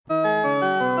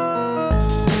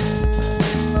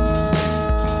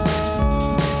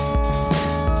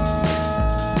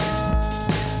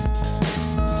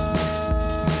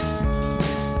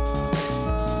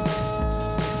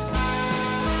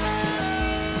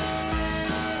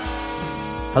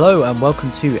Hello and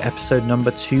welcome to episode number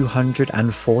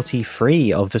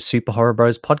 243 of the Super Horror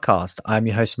Bros podcast. I'm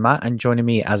your host Matt, and joining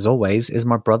me as always is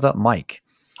my brother Mike.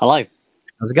 Hello.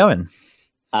 How's it going?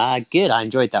 Good. I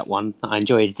enjoyed that one. I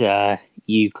enjoyed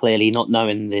you clearly not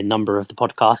knowing the number of the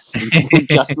podcast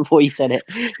just before you said it.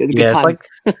 It was a good time.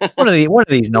 It's like one of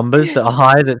these numbers that are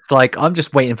high. That's like I'm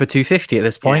just waiting for 250 at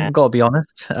this point. I've got to be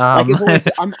honest. I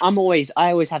always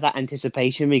have that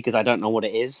anticipation because I don't know what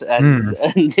it is, and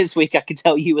this week I could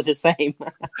tell you were the same.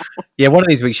 Yeah, one of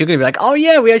these weeks you're going to be like, oh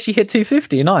yeah, we actually hit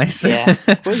 250. Nice. Yeah,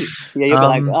 sweet. Yeah, you'll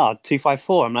be like,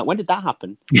 254. I'm like, when did that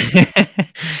happen? Yeah,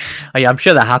 I'm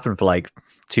sure that happened for like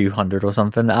 200 or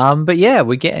something. But yeah,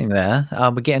 we're getting there.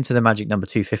 We're getting to the magic number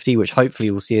 250, which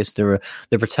hopefully will see us through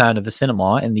the return of the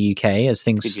cinema in the UK as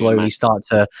things slowly start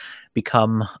to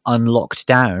become unlocked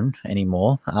down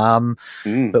anymore.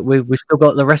 But we've still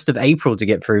got the rest of April to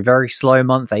get through. Very slow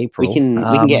month, April. We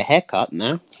can get a haircut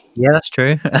now. Yeah, that's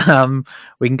true.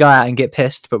 We can go out and get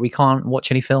pissed, but we can't watch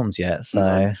any films yet. So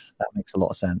that makes a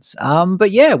lot of sense.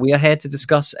 But yeah, we are here to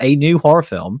discuss a new horror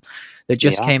film that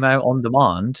just came out on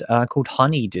demand called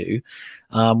Honeydew,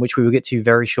 which we will get to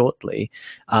very shortly.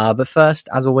 But first,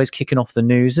 as always, kicking off the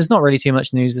news. There's not really too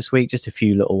much news this week, just a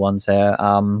few little ones here.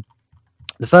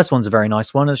 The first one's a very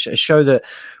nice one, a show that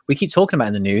we keep talking about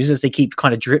in the news as they keep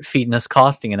kind of drip feeding us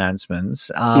casting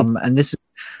announcements. And this is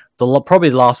probably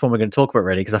the last one we're going to talk about,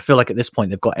 really, because I feel like at this point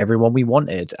they've got everyone we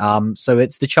wanted. So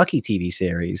it's the Chucky TV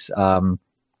series.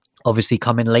 Obviously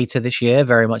coming later this year,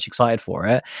 very much excited for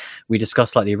it. We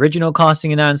discussed like the original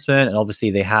casting announcement, and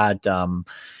obviously they had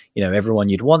everyone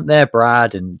you'd want there,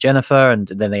 Brad and Jennifer, and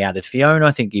then they added Fiona,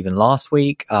 I think even last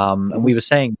week. And we were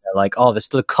saying like, there's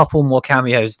still a couple more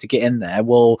cameos to get in there.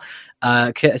 Well,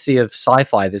 courtesy of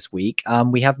Sci-Fi this week,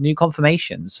 we have new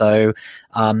confirmation. So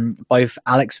both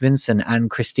Alex Vincent and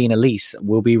Christina Lease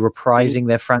will be reprising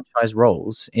their franchise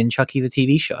roles in Chucky the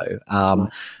TV show.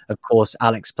 Of course,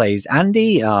 Alex plays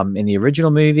Andy in the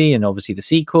original movie and obviously the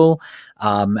sequel.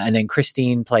 And then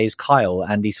Christine plays Kyle,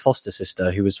 Andy's foster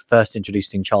sister, who was first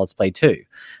introduced in Child's Play 2.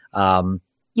 Yeah,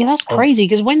 that's crazy,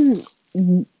 because when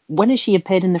has she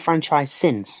appeared in the franchise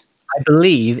since? I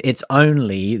believe it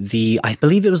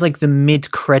was like the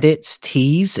mid-credits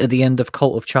tease at the end of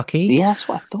Cult of Chucky. Yeah, that's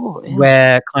what I thought. Yeah.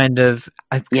 Where kind of...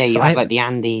 you have like the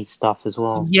Andy stuff as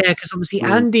well. Yeah, because obviously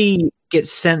Andy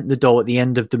gets sent the doll at the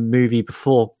end of the movie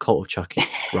before Cult of Chucky,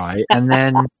 right? And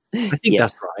then I think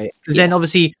that's right. Because then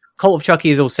obviously Cult of Chucky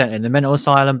is all sent in the mental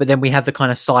asylum, but then we have the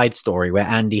kind of side story where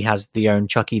Andy has the own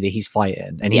Chucky that he's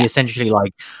fighting, and he essentially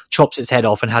like chops its head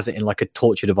off and has it in like a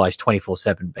torture device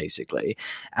 24/7 basically.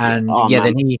 And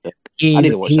then he I need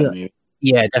to watch that movie.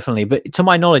 Yeah, definitely. But to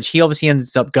my knowledge, he obviously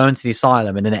ends up going to the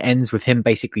asylum, and then it ends with him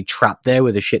basically trapped there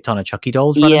with a shit ton of Chucky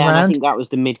dolls running around. I think that was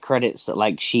the mid credits that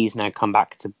like she's now come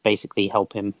back to basically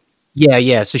help him.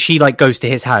 Yeah. So she like goes to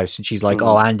his house and she's like,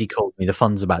 "Oh, Andy called me. The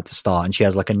fun's about to start." And she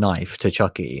has like a knife to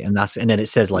Chucky, and then it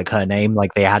says like her name,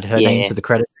 like they add her name to the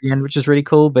credit at the end, which is really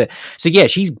cool. But so yeah,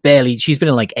 she's been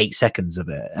in like 8 seconds of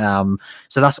it.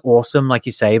 So that's awesome, like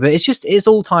you say. But it's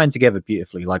all tying together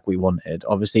beautifully, like we wanted.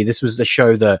 Obviously, this was the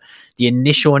show that the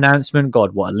initial announcement,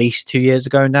 at least 2 years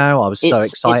ago now. I was so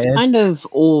excited. It's kind of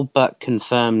all but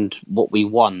confirmed what we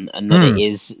want, and that it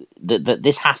is that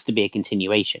this has to be a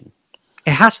continuation.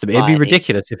 It has to be. It'd be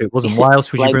ridiculous if it wasn't. Why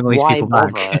else would you bring all these people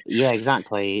back? Yeah,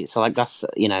 exactly. So like that's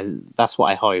what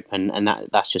I hope, and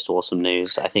that's just awesome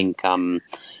news. I think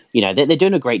they're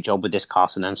doing a great job with this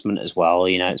cast announcement as well.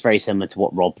 It's very similar to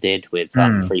what Rob did with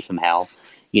Free from Hell.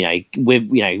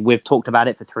 We've talked about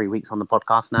it for 3 weeks on the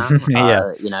podcast now.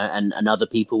 And other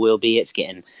people will be. It's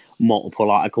getting multiple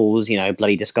articles.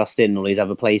 Bloody Disgusting and all these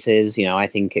other places. I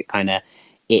think it kind of.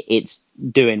 It's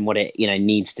doing what it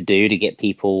needs to do to get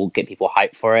people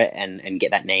hyped for it and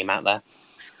get that name out there.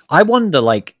 I wonder,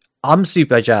 like, I'm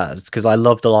super jazzed because I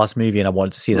loved the last movie and I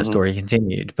wanted to see that story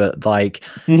continued. But like,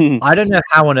 I don't know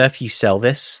how on earth you sell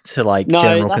this to like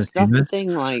general consumers. That's the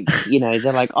thing. Like,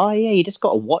 they're like, oh yeah, you just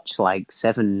got to watch like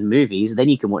 7 movies, then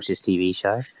you can watch this TV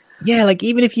show. Yeah, like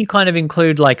even if you kind of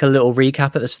include like a little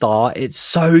recap at the start, it's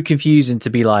so confusing to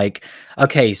be like,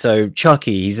 okay, so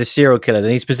Chucky, he's a serial killer,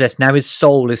 then he's possessed. Now his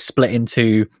soul is split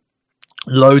into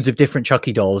loads of different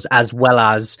Chucky dolls, as well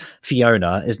as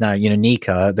Fiona is now,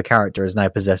 Nika, the character, is now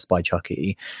possessed by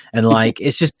Chucky. And like,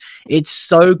 it's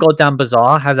so goddamn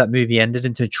bizarre how that movie ended,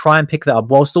 and to try and pick that up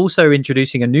whilst also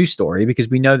introducing a new story, because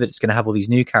we know that it's going to have all these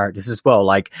new characters as well.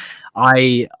 Like,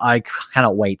 I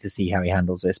cannot wait to see how he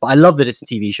handles this. But I love that it's a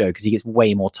TV show because he gets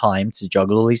way more time to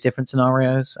juggle all these different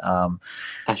scenarios.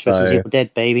 Ash vs. Evil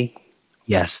Dead, baby.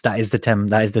 Yes, that is the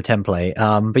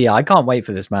template. But yeah, I can't wait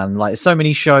for this, man. Like, so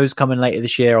many shows coming later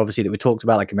this year, obviously, that we talked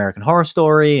about, like American Horror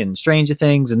Story and Stranger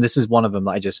Things, and this is one of them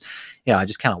that I just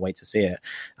cannot wait to see it.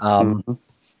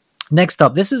 Next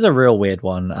up, this is a real weird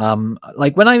one.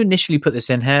 Like, when I initially put this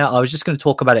in here, I was just going to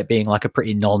talk about it being like a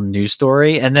pretty non-news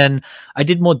story, and then I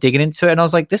did more digging into it, and I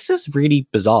was like, this is really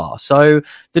bizarre. So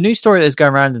the news story that's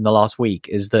going around in the last week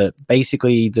is that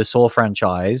basically the Saw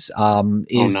franchise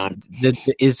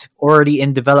is already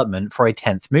in development for a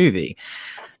 10th movie.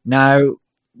 Now,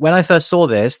 when I first saw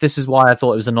this is why I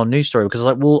thought it was a non-news story, because I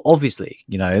was like, well, obviously,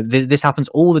 you know, this happens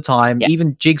all the time. Yeah.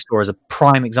 Even Jigsaw is a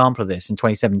prime example of this in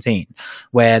 2017,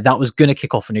 where that was going to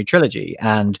kick off a new trilogy.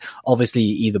 And obviously,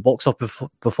 either box office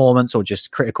performance or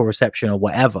just critical reception or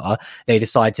whatever, they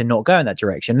decide to not go in that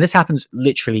direction. And this happens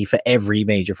literally for every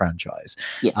major franchise.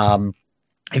 Yeah.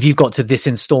 If you've got to this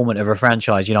installment of a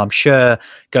franchise, you know, I'm sure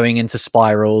going into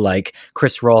Spiral, like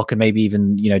Chris Rock and maybe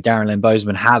even, you know, Darren Lynn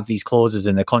Bousman have these clauses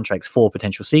in their contracts for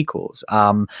potential sequels.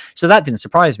 So that didn't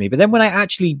surprise me. But then when I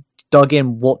actually dug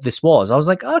in what this was, I was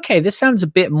like, okay, this sounds a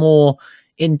bit more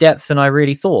in depth than I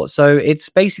really thought. So it's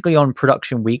basically on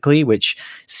Production Weekly, which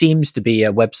seems to be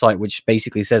a website which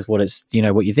basically says what it's, you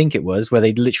know, what you think it was, where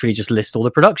they literally just list all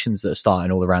the productions that are starting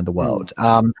all around the world.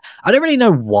 I don't really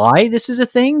know why this is a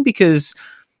thing, because,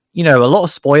 you know, a lot of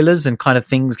spoilers and kind of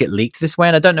things get leaked this way.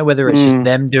 And I don't know whether it's just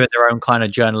them doing their own kind of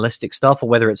journalistic stuff, or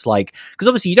whether it's like, because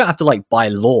obviously you don't have to, like, by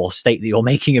law state that you're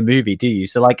making a movie, do you?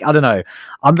 So, like, I don't know.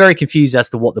 I'm very confused as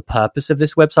to what the purpose of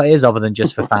this website is, other than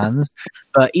just for fans.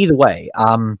 But either way,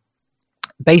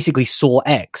 basically Saw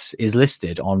X is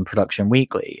listed on Production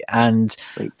Weekly, and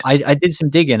I did some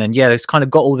digging, and yeah, it's kind of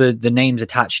got all the names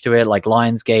attached to it, like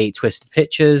Lionsgate, Twisted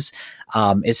Pictures.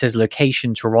 It says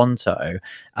location Toronto,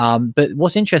 but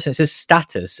what's interesting, it says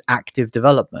status active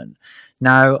development.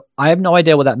 Now, I have no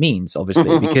idea what that means,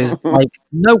 obviously, because like,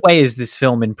 no way is this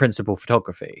film in principal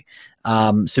photography.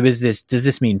 So does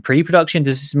this mean pre-production?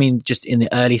 Does this mean just in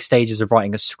the early stages of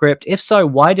writing a script? If so,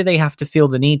 why do they have to feel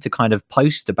the need to kind of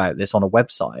post about this on a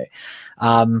website?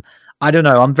 I don't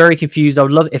know. I'm very confused. I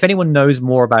would love, if anyone knows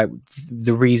more about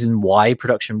the reason why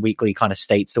Production Weekly kind of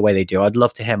states the way they do, I'd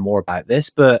love to hear more about this.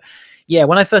 But yeah,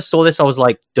 when I first saw this, I was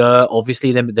like, duh,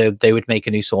 obviously they would make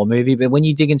a new Saw movie. But when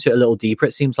you dig into it a little deeper,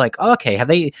 it seems like, oh, okay, have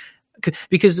they...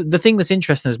 Because the thing that's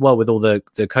interesting as well with all the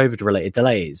COVID-related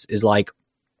delays is, like,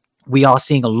 we are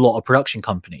seeing a lot of production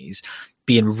companies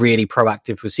being really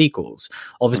proactive with sequels.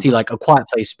 Obviously, like A Quiet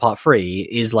Place Part 3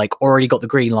 is, like, already got the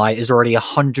green light, is already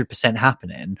 100%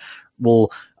 happening.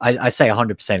 Well, I say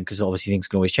 100% because obviously things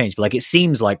can always change, but like, it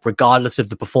seems like regardless of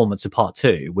the performance of Part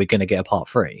 2, we're going to get a Part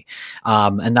 3.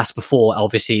 And that's before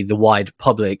obviously the wide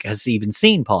public has even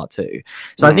seen Part 2.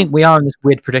 So I think we are in this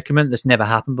weird predicament that's never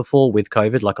happened before with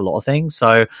COVID, like a lot of things.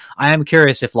 So I am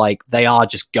curious if, like, they are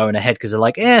just going ahead because they're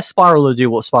like, Spiral will do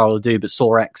what Spiral will do, but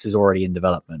Saw X is already in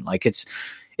development. Like, it's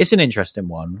an interesting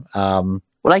one. Well,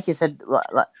 like you said,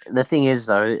 like, the thing is,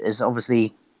 though, is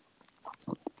obviously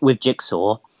with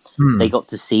Jigsaw, they got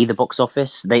to see the box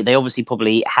office. They obviously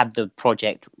probably had the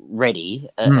project ready,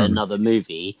 another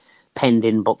movie,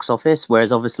 pending box office.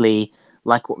 Whereas obviously,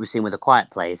 like what we've seen with A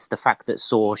Quiet Place, the fact that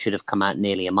Saw should have come out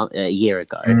nearly a year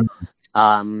ago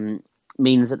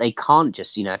means that they can't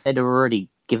just, you know, if they'd already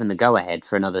given the go-ahead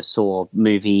for another Saw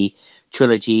movie,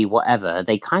 trilogy, whatever,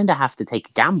 they kind of have to take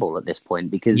a gamble at this point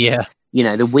because, you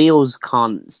know, the wheels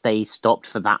can't stay stopped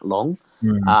for that long.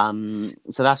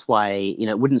 So that's why, you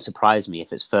know, it wouldn't surprise me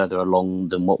if it's further along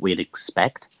than what we'd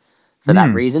expect for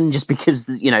that reason, just because,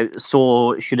 you know,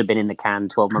 Saw should have been in the can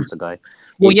 12 months ago.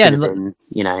 Well, been,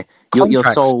 you know,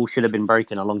 your soul should have been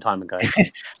broken a long time ago.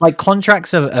 Like,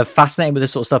 contracts are fascinating with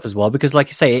this sort of stuff as well, because like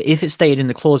you say, if it stated in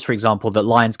the clause, for example, that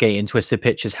Lionsgate and Twisted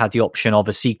Pictures had the option of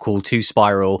a sequel to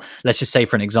Spiral, let's just say,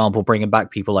 for an example, bringing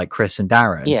back people like Chris and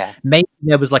Darren, maybe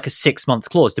there was like a 6-month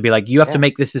clause to be like, you have to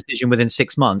make this decision within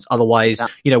 6 months, otherwise,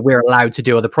 you know, we're allowed to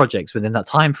do other projects within that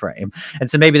time frame. And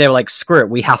so maybe they were like, screw it,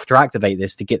 we have to activate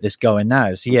this to get this going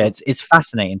now. So yeah, it's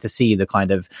fascinating to see the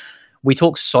kind of, we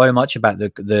talk so much about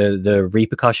the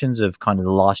repercussions of kind of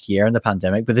the last year in the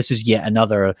pandemic, but this is yet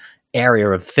another area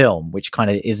of film which kind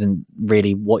of isn't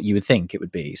really what you would think it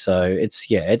would be. So it's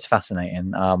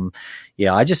fascinating.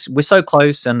 We're so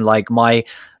close, and like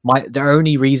the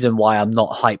only reason why I'm not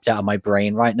hyped out of my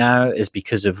brain right now is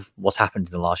because of what's happened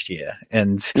in the last year,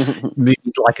 and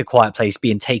movies like A Quiet Place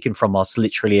being taken from us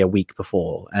literally a week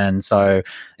before. And so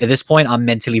at this point, I'm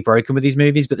mentally broken with these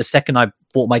movies, but the second I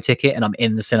bought my ticket and I'm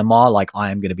in the cinema, like,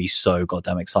 I am going to be so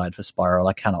goddamn excited for Spiral.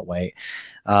 I cannot wait.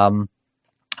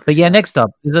 But yeah, next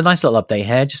up, there's a nice little update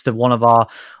here, just of one of our,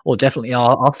 or definitely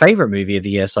our favorite movie of the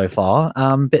year so far,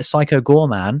 bit Psycho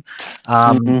Goreman.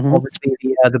 Obviously,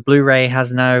 the Blu-ray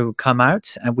has now come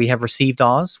out, and we have received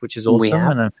ours, which is awesome,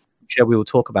 and I'm sure we will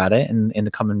talk about it in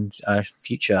the coming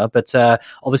future. But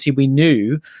obviously, we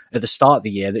knew at the start of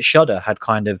the year that Shudder had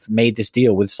kind of made this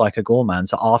deal with Psycho Goreman,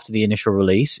 so after the initial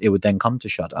release, it would then come to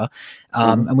Shudder,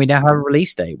 and we now have a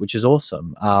release date, which is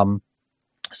awesome.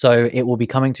 So it will be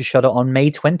coming to Shudder on May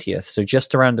 20th, so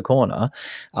just around the corner.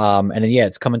 And then, yeah,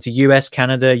 it's coming to US,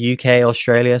 Canada, UK,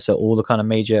 Australia, so all the kind of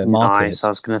major markets. Nice, I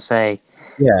was going to say,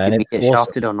 yeah, and it's get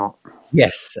shafted or not.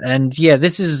 Yes, and yeah,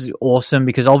 this is awesome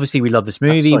because obviously we love this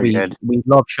movie. We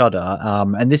love Shudder,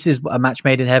 and this is a match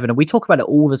made in heaven. And we talk about it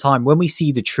all the time when we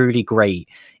see the truly great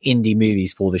indie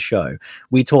movies for the show.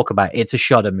 We talk about it's a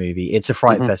Shudder movie, it's a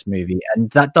Fright Fest movie, and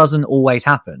that doesn't always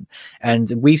happen. And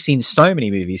we've seen so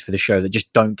many movies for the show that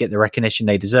just don't get the recognition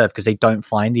they deserve because they don't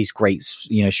find these great,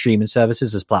 streaming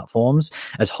services as platforms,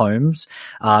 as homes.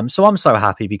 So I'm so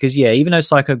happy because even though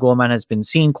Psycho Goreman has been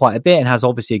seen quite a bit and has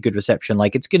obviously a good reception,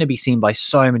 like it's going to be seen by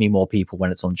so many more people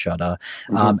when it's on Shudder.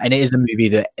 And it is a movie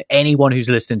that anyone who's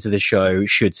listening to the show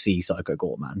should see, Psycho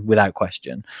Goreman, without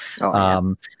question.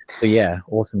 So yeah,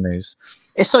 awesome news.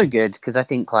 It's so good because I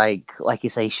think like you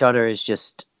say, Shudder is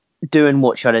just doing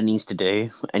what Shudder needs to do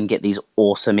and get these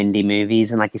awesome indie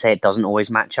movies. And like you say, it doesn't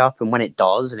always match up. And when it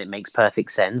does and it makes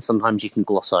perfect sense, sometimes you can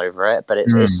gloss over it, but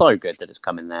it's so good that it's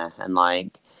coming there. And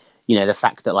the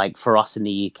fact that like for us in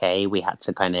the UK, we had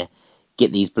to kind of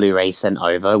get these Blu-rays sent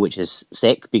over, which is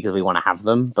sick because we want to have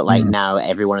them. But now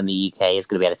everyone in the UK is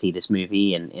going to be able to see this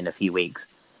movie in a few weeks.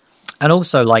 And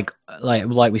also, like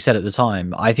we said at the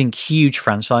time, I think huge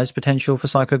franchise potential for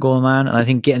Psycho Goreman, and I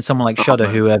think getting someone like Shudder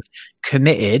who have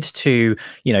committed to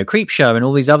Creepshow and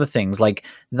all these other things like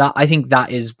that, I think that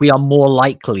is we are more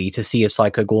likely to see a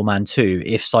Psycho Goreman 2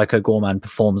 if Psycho Goreman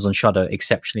performs on Shudder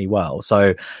exceptionally well.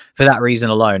 So for that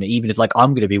reason alone, even if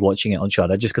I'm going to be watching it on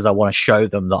Shudder just because I want to show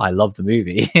them that I love the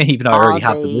movie, even though I already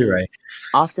have the Blu-ray.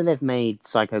 After they've made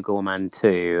Psycho Goreman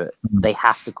 2, they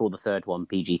have to call the third one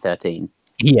PG-13.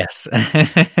 Yes. We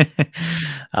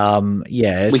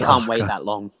can't wait that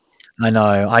long. I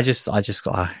know. I just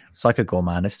got Psycho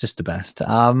Goreman. It's just the best.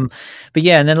 But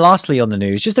yeah, and then lastly on the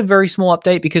news, just a very small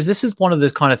update because this is one of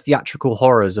the kind of theatrical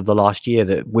horrors of the last year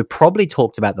that we probably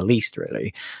talked about the least,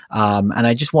 really. And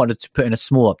I just wanted to put in a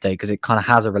small update because it kind of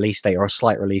has a release date or a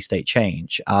slight release date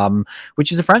change,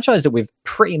 which is a franchise that we've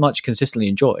pretty much consistently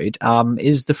enjoyed,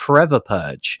 is the Forever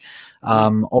Purge.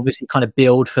 Obviously kind of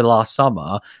billed for last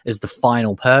summer as the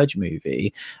final Purge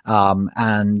movie,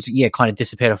 and kind of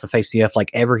disappeared off the face of the earth like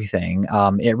everything.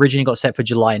 It originally got set for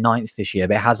July 9th this year,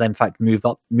 but it has in fact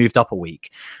moved up a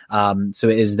week, so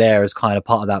it is there as kind of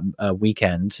part of that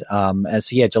weekend. And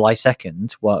so July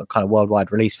 2nd, kind of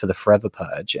worldwide release for the Forever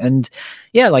Purge. And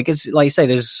it's like you say,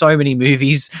 there's so many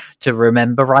movies to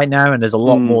remember right now, and there's a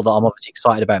lot more that I'm obviously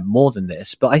excited about more than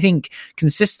this. But I think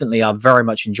consistently I've very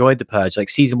much enjoyed the Purge. Like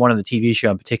season 1 of the TV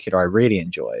show in particular, I really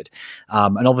enjoyed,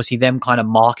 and obviously them kind of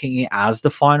marking it as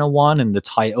the final one and the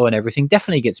title and everything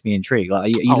definitely gets me intrigued. Like, are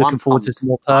you looking forward to some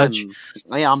more Purge?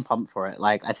 I'm pumped for it.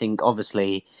 Like, I think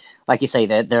obviously, like you say,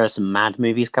 there are some mad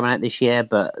movies coming out this year,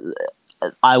 but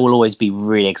I will always be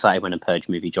really excited when a Purge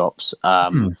movie drops.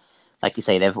 Like you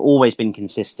say, they've always been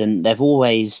consistent. They've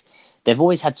always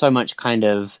had so much kind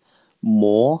of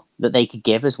more that they could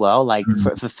give as well. Like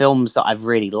for films that I've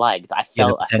really liked, I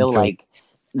feel like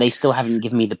they still haven't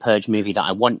given me the Purge movie that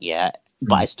I want yet,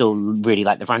 but I still really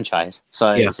like the franchise.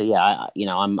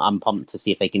 I'm pumped to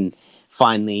see if they can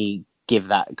finally give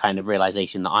that kind of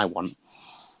realization that I want.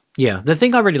 Yeah, the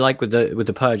thing I really like with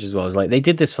the Purge as well is like they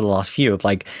did this for the last few of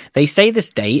like they say this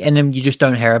date and then you just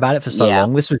don't hear about it for so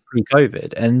long. This was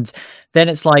pre-COVID, and then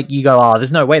it's like you go,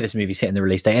 there's no way this movie's hitting the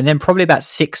release date, and then probably about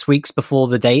 6 weeks before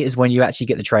the date is when you actually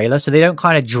get the trailer. So they don't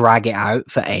kind of drag it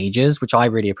out for ages, which I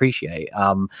really appreciate.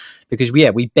 Because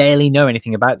we barely know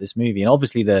anything about this movie, and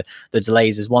obviously the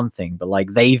delays is one thing, but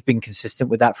like they've been consistent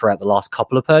with that throughout the last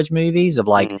couple of Purge movies of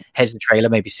like here's the trailer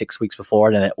maybe 6 weeks before,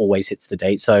 and then it always hits the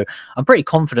date. So I'm pretty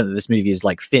confident that this movie is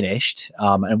like finished,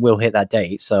 and will hit that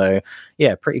date. So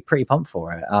yeah, pretty pumped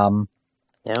for it. Not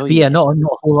a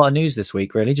whole lot of news this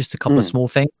week, really. Just a couple of small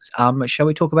things. Shall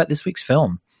we talk about this week's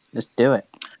film? Let's do it.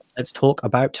 Let's talk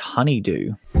about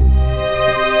Honeydew.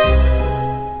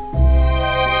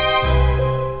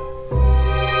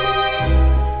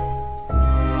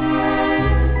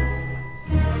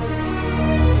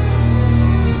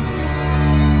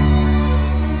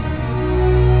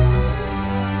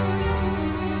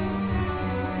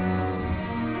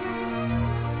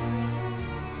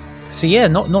 So yeah,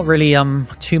 not really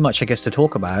too much I guess to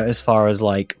talk about as far as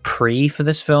like pre for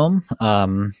this film.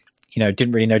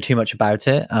 Didn't really know too much about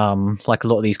it. Like a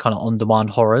lot of these kind of on-demand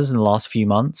horrors in the last few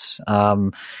months.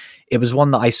 It was one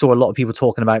that I saw a lot of people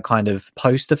talking about kind of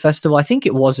post the festival. I think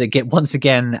it was once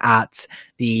again at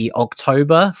the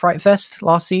October Fright Fest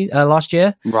last year.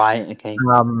 Right, okay.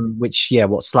 Which,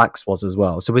 what Slacks was as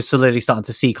well. So we're slowly starting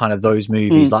to see kind of those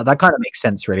movies. Like that kind of makes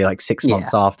sense really, like 6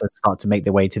 months after start to make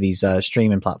their way to these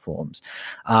streaming platforms.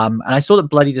 And I saw that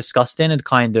Bloody Disgusting and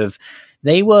kind of,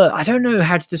 I don't know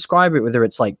how to describe it, whether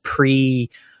it's like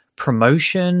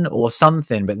pre-promotion or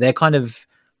something, but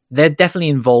they're definitely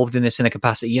involved in this in a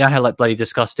capacity. You know how like Bloody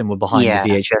Disgusting were behind the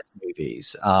VHS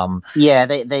movies.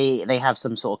 They have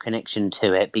some sort of connection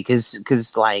to it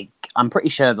because like I'm pretty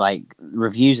sure like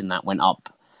reviews in that went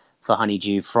up for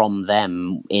Honeydew from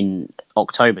them in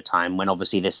October time when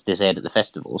obviously this aired at the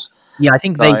festivals. Yeah, I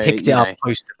think they picked it up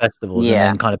post the festivals and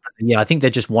then kind of I think they're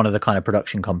just one of the kind of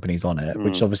production companies on it,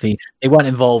 which obviously they weren't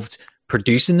involved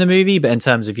producing the movie, but in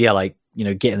terms of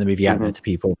getting the movie out there to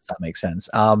people, if that makes sense.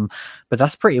 But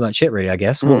that's pretty much it really, I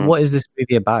guess. What is this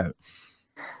movie about?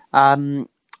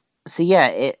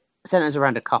 It centers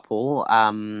around a couple,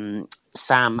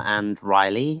 Sam and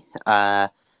Riley.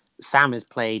 Sam is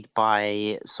played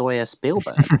by Sawyer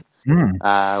Spielberg,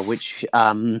 which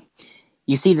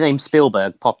you see the name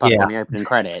Spielberg pop up on the opening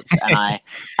credits, and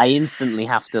I instantly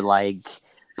have to like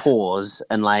pause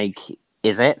and like,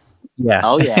 is it? Yeah.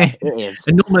 Oh yeah, it is.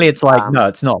 And normally it's like, no,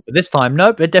 it's not. But this time,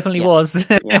 nope, it definitely was.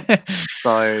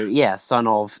 So son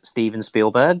of Steven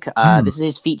Spielberg. This is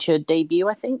his feature debut,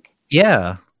 I think.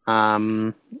 Yeah.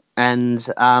 It's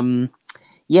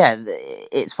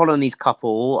following these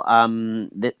couple.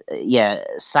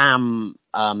 Sam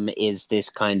is this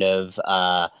kind of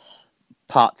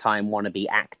part-time wannabe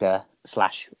actor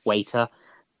 / waiter.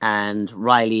 And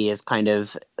Riley is kind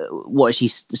of what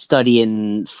she's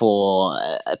studying for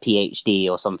a PhD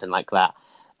or something like that.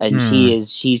 And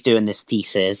she's doing this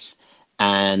thesis,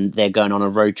 and they're going on a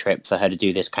road trip for her to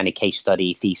do this kind of case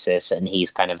study thesis, and he's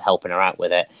kind of helping her out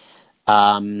with it.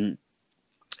 And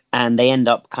they end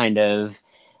up kind of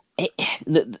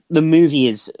the movie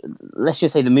is, let's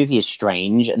just say the movie is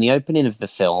strange, and the opening of the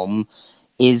film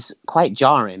is quite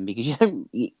jarring because you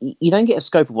don't get a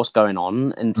scope of what's going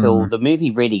on until the movie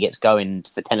really gets going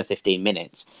for 10 or 15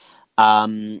 minutes.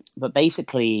 But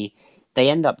basically,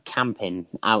 they end up camping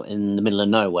out in the middle of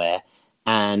nowhere,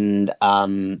 and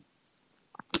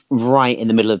right in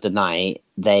the middle of the night,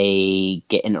 they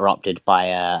get interrupted by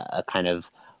a kind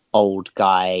of old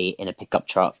guy in a pickup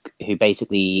truck who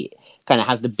basically kind of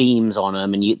has the beams on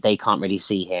him, and they can't really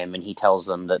see him, and he tells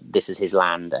them that this is his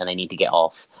land and they need to get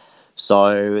off.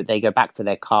 So they go back to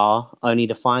their car only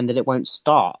to find that it won't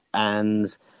start.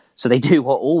 And so they do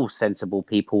what all sensible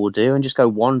people will do and just go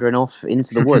wandering off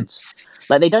into the woods.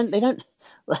 Like they don't,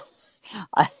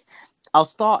 I'll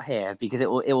start here because it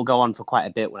will go on for quite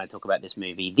a bit when I talk about this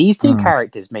movie. These two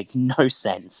characters make no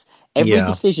sense. Every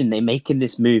decision they make in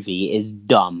this movie is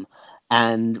dumb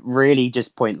and really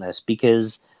just pointless,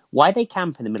 because why they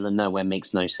camp in the middle of nowhere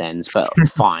makes no sense, but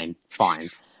fine.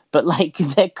 But like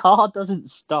their car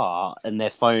doesn't start and their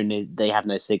phone they have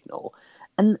no signal,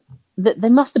 and there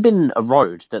must have been a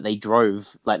road that they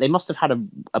drove. Like they must have had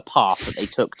a path that they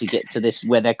took to get to this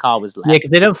where their car was left. Yeah, because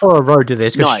they don't follow a road, do they?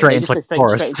 Just go straight into like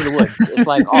forest. Straight into the woods. It's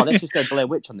like, oh, let's just go Blair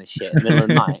Witch on this shit in the middle of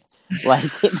the night.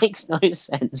 Like it makes no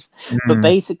sense. But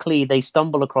basically, they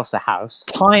stumble across a house.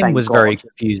 Time was very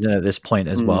confusing at this point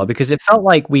as well, because it felt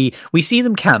like we see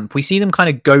them camp, we see them kind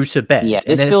of go to bed. Yeah,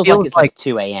 this feels like it's like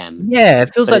 2 a.m. Yeah,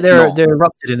 it feels like they're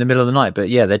erupted in the middle of the night, but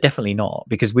yeah, they're definitely not,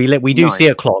 because we do see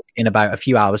a clock in about a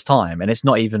few hours time, and it's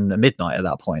not even midnight at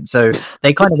that point. So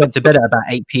they kind of went to bed at about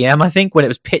 8 p.m. I think, when it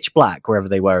was pitch black wherever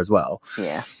they were as well.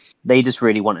 Yeah. They just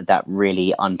really wanted that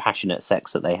really unpassionate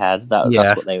sex that they had.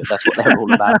 That's what they were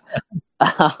all about.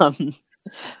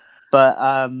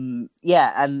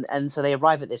 And so they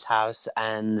arrive at this house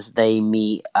and they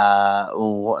meet what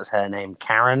was her name?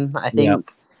 Karen, I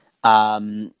think.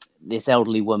 Yep. This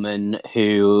elderly woman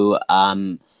who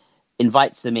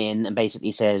invites them in and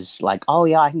basically says like, "Oh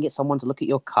yeah, I can get someone to look at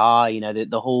your car." You know,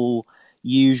 the whole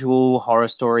usual horror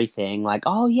story thing, like,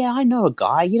 "Oh yeah, I know a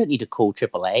guy, you don't need to call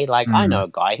AAA, like I know a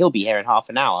guy, he'll be here in half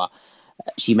an hour."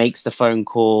 She makes the phone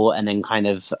call, and then kind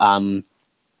of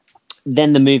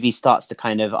then the movie starts to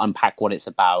kind of unpack what it's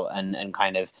about, and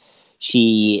kind of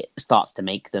she starts to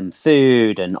make them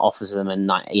food and offers them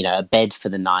a bed for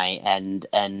the night, and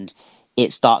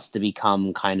it starts to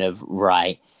become kind of,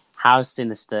 right, how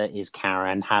sinister is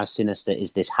Karen, how sinister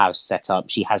is this house set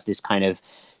up? She has this kind of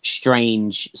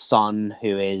strange son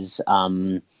who is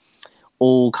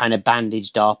all kind of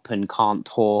bandaged up and can't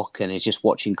talk and is just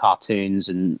watching cartoons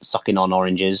and sucking on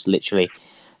oranges, literally.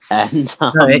 And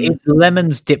no, it's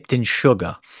lemons dipped in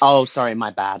sugar. Oh, sorry, my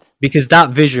bad. Because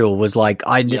that visual was like,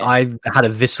 I had a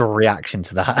visceral reaction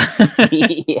to that.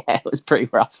 Yeah, it was pretty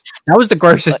rough. That was the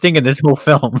grossest thing in this whole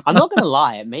film. I'm not going to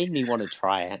lie, it made me want to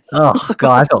try it. Oh,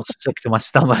 God, I felt sick to my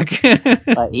stomach.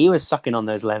 He was sucking on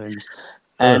those lemons.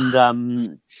 And,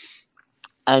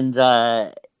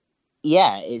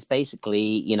 yeah, it's basically,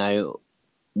 you know,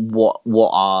 what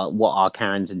are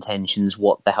Karen's intentions?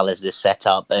 What the hell is this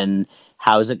setup? And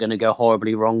how is it going to go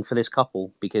horribly wrong for this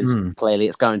couple? Because clearly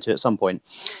it's going to at some point.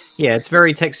 Yeah, it's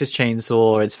very Texas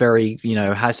Chainsaw. It's very, you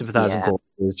know, House of a Thousand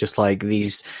Corpses. Just like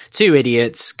these two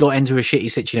idiots got into a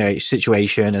shitty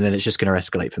situation, and then it's just going to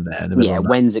escalate from there.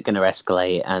 When's it going to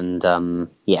escalate? And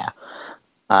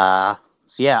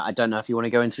so yeah, I don't know if you want to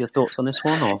go into your thoughts on this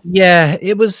one, or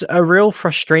it was a real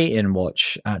frustrating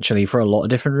watch actually for a lot of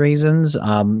different reasons.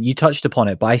 You touched upon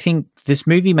it, but I think this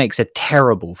movie makes a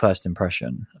terrible first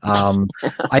impression.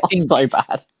 I think so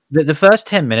bad. The first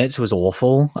 10 minutes was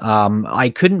awful. I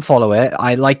couldn't follow it.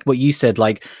 I like what you said.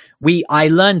 Like I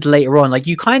learned later on, like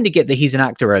you kind of get that he's an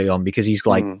actor early on because he's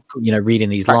like, you know, reading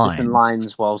these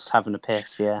lines whilst having a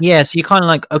piss. Yeah. So you're kind of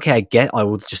like, okay, I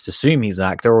will just assume he's an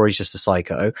actor or he's just a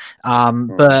psycho.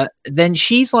 But then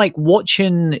she's like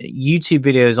watching YouTube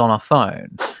videos on her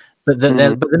phone. But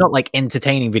they're not like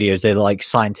entertaining videos. They're like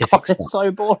scientific stuff.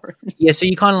 So boring. Yeah, so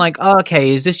you kind of like, oh,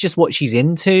 okay, is this just what she's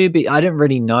into? But I don't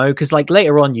really know because like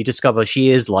later on you discover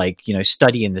she is like, you know,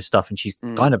 studying this stuff and she's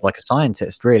kind of like a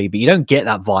scientist, really. But you don't get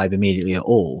that vibe immediately at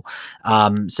all.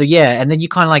 So yeah, and then you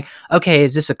kind of like, okay,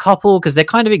 is this a couple? Because they're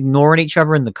kind of ignoring each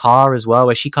other in the car as well,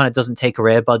 where she kind of doesn't take her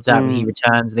earbuds out when he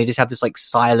returns, and they just have this like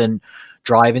silent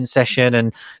driving session.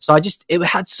 And so it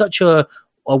had such a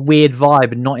weird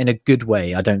vibe, and not in a good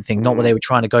way. I don't think, not what they were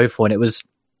trying to go for. And it was,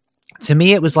 to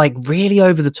me, it was like really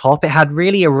over the top. It had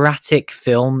really erratic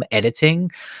film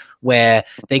editing where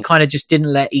they kind of just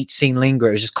didn't let each scene linger.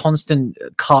 It was just constant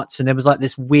cuts, and there was like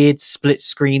this weird split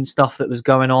screen stuff that was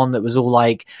going on that was all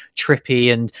like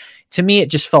trippy. And to me, it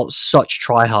just felt such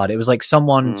try hard. It was like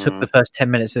someone took the first 10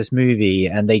 minutes of this movie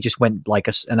and they just went like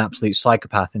an absolute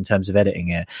psychopath in terms of editing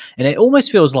it. And it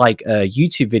almost feels like a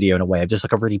YouTube video in a way, of just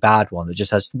like a really bad one that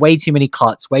just has way too many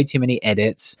cuts, way too many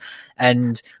edits.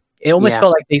 And it almost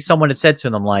felt like someone had said to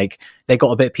them, like, they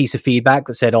got a piece of feedback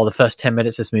that said, oh, the first 10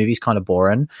 minutes of this movie is kind of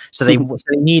boring. So they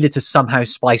needed to somehow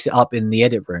spice it up in the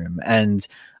edit room. And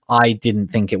I didn't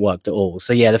think it worked at all.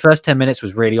 So yeah, the first 10 minutes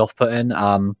was really off-putting.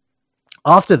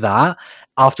 After that,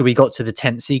 after we got to the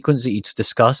tent sequence that you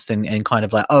discussed and kind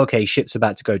of like, oh, okay, shit's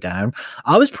about to go down,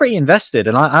 I was pretty invested.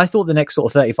 And I thought the next sort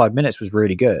of 35 minutes was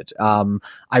really good.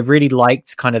 I really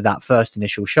liked kind of that first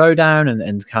initial showdown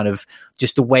and kind of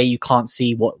just the way you can't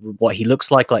see what he looks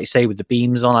like you say, with the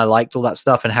beams on. I liked all that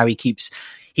stuff and how he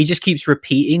just keeps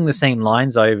repeating the same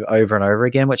lines over and over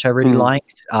again, which I really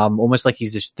liked. Almost like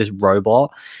he's this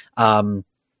robot.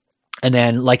 And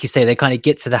then, like you say, they kind of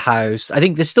get to the house. I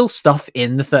think there's still stuff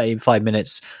in the 35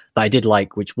 minutes that I did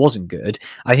like, which wasn't good.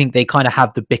 I think they kind of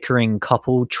have the bickering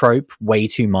couple trope way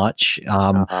too much.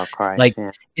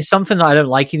 It's something that I don't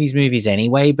like in these movies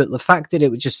anyway, but the fact that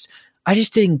it was just, I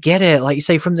just didn't get it. Like you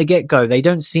say, from the get-go, they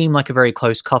don't seem like a very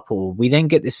close couple. We then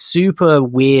get this super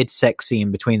weird sex scene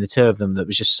between the two of them that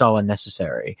was just so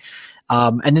unnecessary.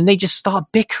 And then they just start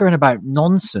bickering about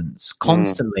nonsense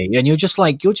constantly. And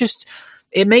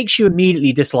it makes you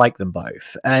immediately dislike them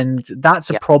both. And that's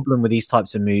a problem with these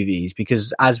types of movies,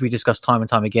 because as we discussed time and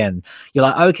time again, you're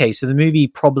like, okay, so the movie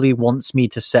probably wants me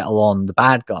to settle on the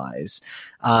bad guys.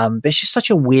 But it's just such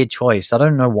a weird choice. I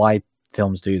don't know why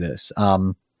films do this.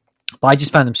 But I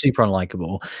just found them super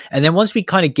unlikable. And then once we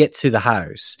kind of get to the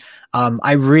house,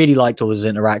 I really liked all those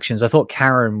interactions. I thought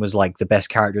Karen was like the best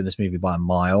character in this movie by a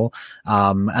mile.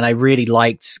 And I really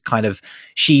liked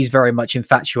she's very much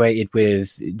infatuated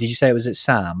with, did you say it was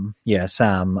Sam? Yeah,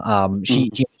 Sam.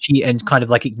 She and kind of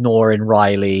like ignoring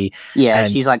Riley. Yeah,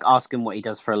 she's like asking what he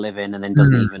does for a living, and then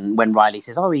doesn't even, when Riley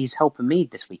says, oh, he's helping me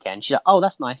this weekend, she's like, oh,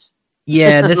 that's nice.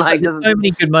 Yeah, there's so many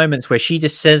good moments where she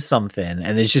just says something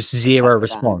and there's just zero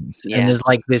response. And there's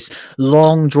like this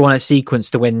long drawn out sequence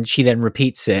to when she then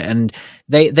repeats it. And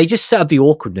they just set up the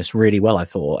awkwardness really well, I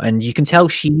thought. And you can tell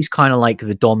she's kind of like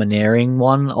the domineering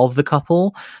one of the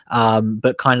couple.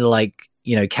 But kind of like,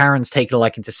 you know, Karen's taken a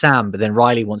liking to Sam, but then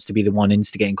Riley wants to be the one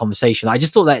instigating conversation. I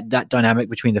just thought that dynamic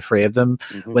between the three of them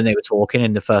when they were talking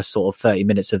in the first sort of 30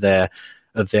 minutes of their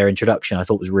introduction, I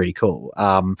thought was really cool.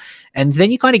 And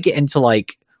then you kind of get into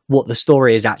like what the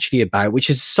story is actually about, which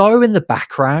is so in the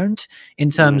background in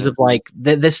terms of like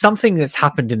there's something that's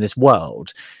happened in this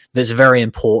world that's very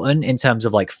important in terms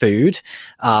of like food,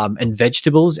 and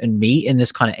vegetables and meat in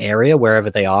this kind of area wherever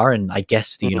they are, and I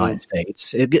guess the United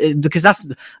States, because that's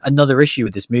another issue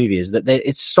with this movie, is that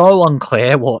it's so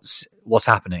unclear what's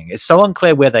happening. It's so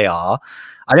unclear where they are.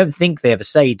 I don't think they ever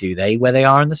say, do they, where they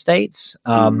are in the States?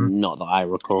 Not that I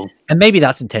recall. And maybe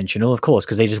that's intentional, of course,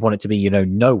 because they just want it to be, you know,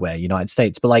 nowhere, United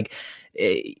States. But like,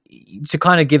 to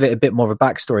kind of give it a bit more of a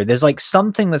backstory, there's like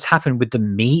something that's happened with the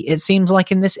meat, it seems like,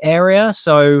 in this area.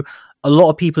 So a lot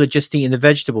of people are just eating the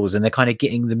vegetables and they're kind of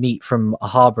getting the meat from a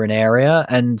harboring area.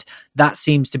 And that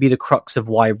seems to be the crux of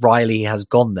why Riley has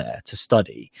gone there to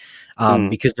study.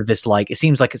 Because of this, like, it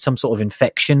seems like it's some sort of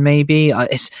infection, maybe.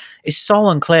 It's so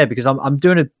unclear, because I'm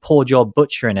doing a poor job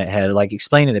butchering it here, like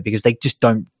explaining it, because they just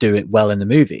don't do it well in the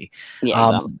movie.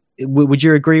 Yeah, would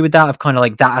you agree with that, of kind of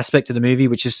like that aspect of the movie,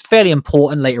 which is fairly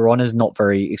important later on, is not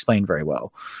very explained very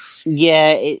well?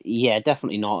 Yeah,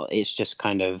 definitely not. It's just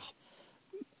kind of,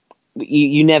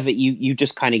 you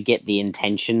just kind of get the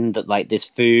intention that like this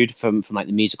food from like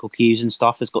the musical cues and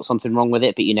stuff has got something wrong with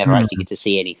it, but you never actually get to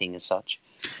see anything as such.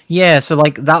 Yeah, so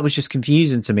like that was just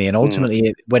confusing to me, and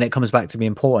ultimately when it comes back to be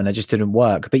important, it just didn't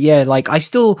work. But yeah, like I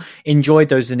still enjoyed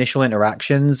those initial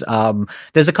interactions.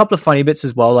 There's a couple of funny bits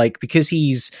as well, like because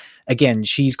she's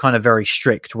kind of very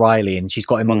strict, Riley, and she's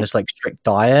got him on this like strict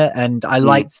diet, and I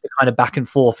liked the kind of back and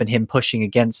forth and him pushing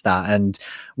against that. And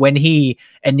when he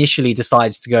initially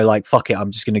decides to go like, fuck it,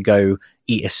 I'm just gonna go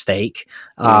eat a steak,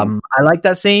 I like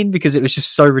that scene, because it was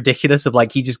just so ridiculous, of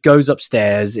like, he just goes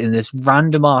upstairs in this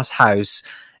random ass house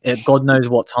at God knows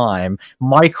what time,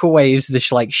 microwaves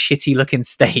this like shitty looking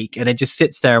steak, and it just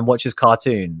sits there and watches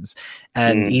cartoons.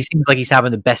 And he seems like he's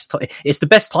having the best it's the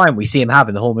best time we see him have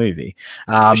in the whole movie,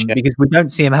 because we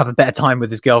don't see him have a better time with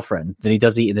his girlfriend than he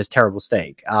does eating this terrible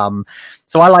steak.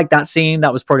 So I like that scene.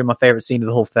 That was probably my favorite scene of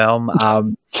the whole film.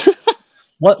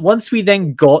 Once we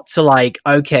then got to like,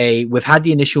 okay, we've had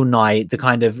the initial night, the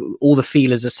kind of all the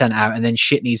feelers are sent out, and then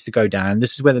shit needs to go down.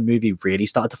 This is where the movie really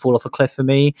started to fall off a cliff for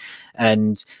me,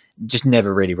 and just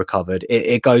never really recovered.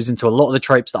 It goes into a lot of the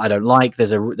tropes that I don't like.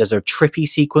 There's a trippy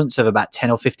sequence of about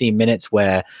 10 or 15 minutes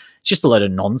where it's just a load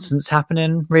of nonsense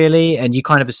happening, really. And you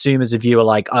kind of assume as a viewer,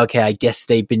 like, okay, I guess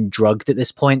they've been drugged at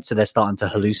this point, so they're starting to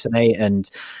hallucinate. And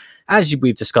as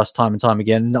we've discussed time and time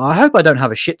again, I hope I don't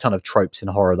have a shit ton of tropes in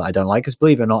horror that I don't like, because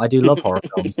believe it or not, I do love horror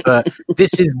films. But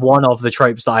this is one of the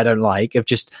tropes that I don't like, of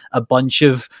just a bunch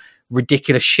of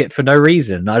ridiculous shit for no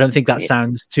reason. I don't think that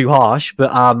sounds too harsh,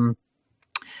 but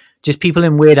just people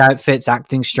in weird outfits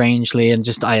acting strangely, and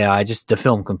just the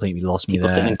film completely lost me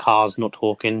there. In cars, not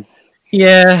talking.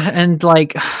 Yeah, and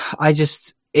like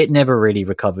it never really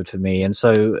recovered for me. And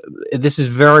so this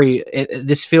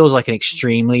feels like an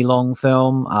extremely long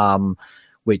film,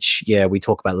 which, yeah, we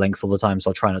talk about length all the time, so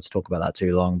I'll try not to talk about that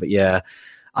too long. But yeah,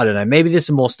 I don't know, maybe there's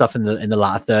some more stuff in the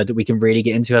latter third that we can really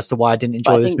get into as to why I didn't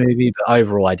enjoy this movie, but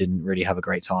overall I didn't really have a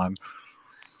great time.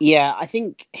 Yeah, I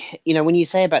think, when you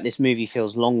say about this movie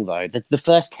feels long, though, the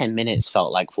first 10 minutes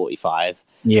felt like 45.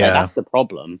 Yeah. Like, that's the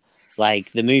problem.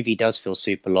 Like, the movie does feel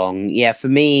super long. Yeah, for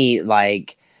me,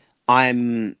 like,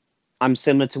 I'm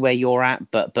similar to where you're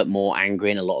at, but more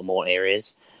angry in a lot more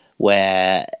areas,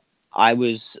 where I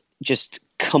was just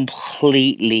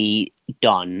completely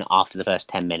done after the first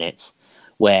 10 minutes,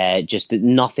 where just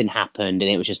nothing happened and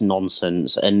it was just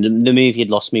nonsense. And the movie had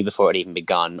lost me before it even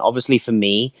begun. Obviously, for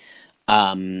me,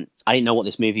 I didn't know what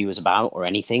this movie was about or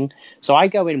anything. So I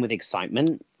go in with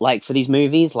excitement, like, for these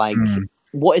movies, like,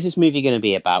 what is this movie going to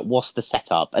be about? What's the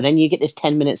setup? And then you get this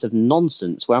 10 minutes of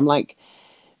nonsense where I'm like,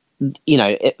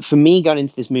 for me going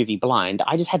into this movie blind,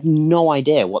 I just had no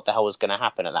idea what the hell was going to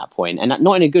happen at that point. And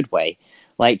not in a good way.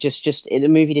 Like, the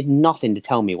movie did nothing to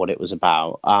tell me what it was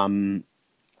about.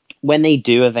 When they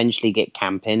do eventually get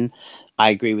camping, I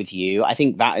agree with you. I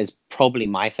think that is probably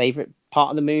my favorite part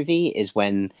of the movie, is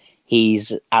when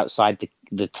he's outside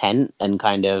the tent and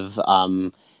kind of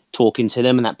talking to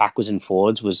them, and that backwards and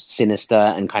forwards was sinister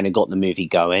and kind of got the movie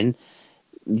going.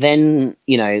 Then,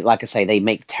 like I say, they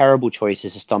make terrible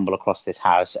choices to stumble across this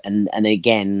house. And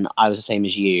again, I was the same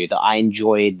as you, that I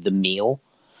enjoyed the meal,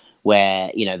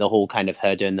 where, the whole kind of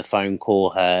her doing the phone call,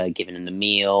 her giving him the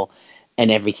meal, and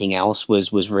everything else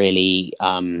was really,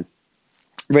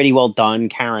 really well done.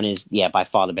 Karen is, by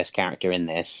far the best character in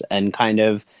this. And kind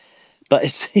of, but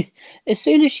as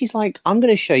soon as she's like, I'm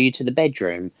going to show you to the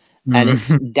bedroom, and it's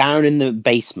down in the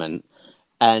basement,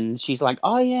 and she's like,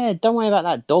 oh yeah, don't worry about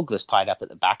that dog that's tied up at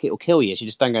the back, it'll kill you, so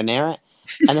just don't go near it.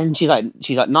 And then she's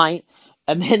like night.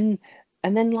 And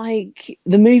then like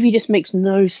the movie just makes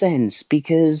no sense,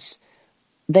 because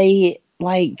they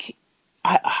like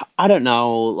I don't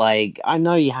know. Like, I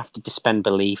know you have to suspend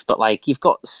belief, but like, you've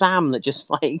got Sam that just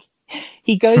like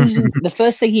he goes into the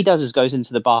first thing he does is goes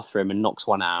into the bathroom and knocks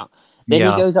one out. Then he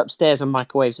Yeah. goes upstairs and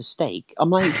microwaves a steak. I'm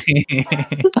like,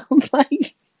 I'm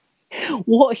like,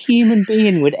 what human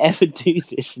being would ever do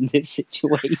this in this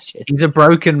situation? He's a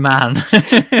broken man.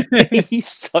 He's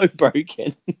so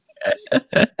broken.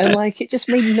 And like, it just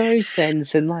made no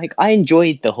sense. And like, I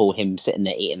enjoyed the whole him sitting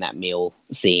there eating that meal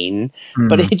scene,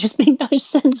 but it just made no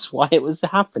sense why it was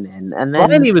happening. And then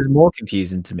Riley was more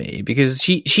confusing to me because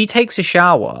she takes a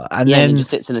shower and and then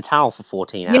just sits in a towel for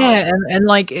 14 hours. yeah, and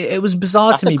like it was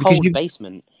bizarre That's to me a because cold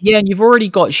basement. yeah, and you've already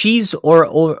got she's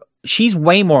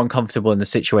way more uncomfortable in the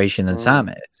situation than Sam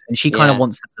is. And she kind of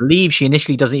wants to leave. She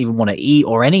initially doesn't even want to eat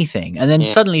or anything. And then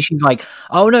suddenly she's like,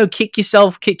 oh no, kick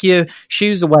your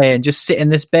shoes away and just sit in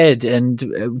this bed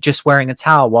and just wearing a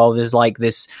towel while there's like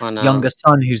this younger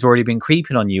son who's already been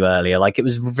creeping on you earlier. Like it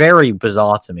was very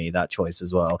bizarre to me, that choice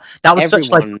as well. That was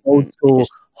such like old school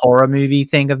horror movie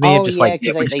thing of me. Just like,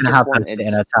 we're just gonna have her sit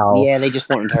in a towel. Yeah, they just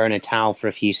wanted her in a towel for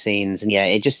a few scenes, and yeah,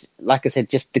 it just, like I said,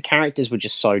 just the characters were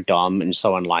just so dumb and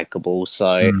so unlikable.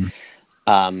 So,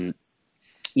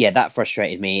 yeah, that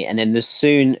frustrated me. And then as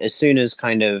soon as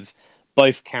kind of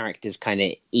both characters kind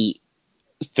of eat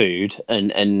food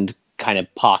and kind of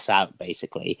pass out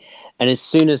basically, and as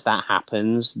soon as that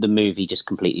happens, the movie just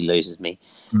completely loses me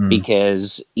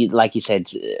because, like you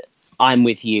said, I'm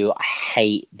with you. I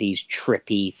hate these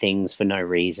trippy things for no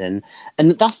reason.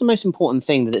 And that's the most important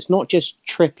thing, that it's not just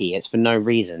trippy, it's for no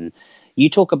reason. You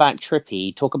talk about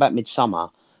trippy, talk about Midsummer.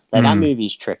 Like, that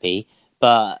movie's trippy,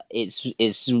 but it's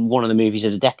one of the movies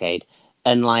of the decade.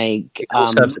 And like, it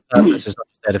serves a purpose. It's not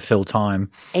just there to fill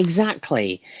time.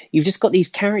 Exactly. You've just got these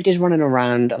characters running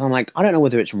around, and I'm like, I don't know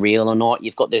whether it's real or not.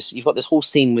 You've got this whole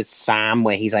scene with Sam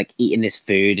where he's like eating this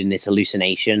food in this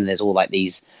hallucination. There's all like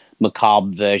these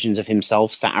macabre versions of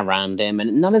himself sat around him,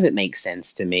 and none of it makes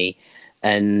sense to me,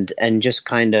 and just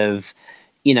kind of,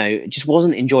 just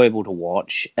wasn't enjoyable to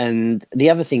watch. And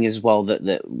the other thing as well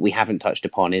that we haven't touched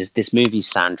upon is this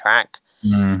movie's soundtrack.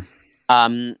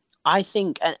 I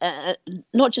think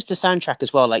not just the soundtrack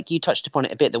as well, like you touched upon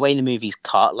it a bit, the way the movie's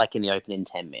cut, like in the opening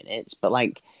 10 minutes, but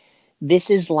like, this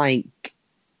is like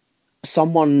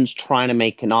someone's trying to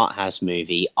make an art house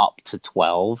movie up to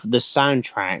 12. The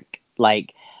soundtrack,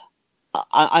 like,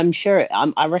 I'm sure,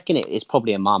 I reckon it's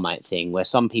probably a Marmite thing where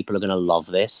some people are going to love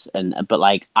this, but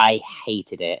like, I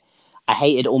hated it. I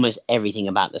hated almost everything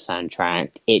about the soundtrack.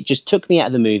 It just took me out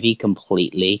of the movie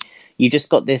completely. You just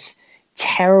got this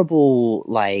terrible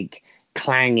like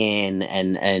clanging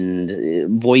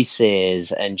and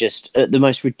voices, and just at the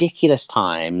most ridiculous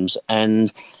times.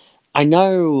 And I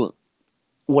know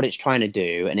what it's trying to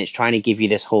do, and it's trying to give you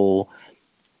this whole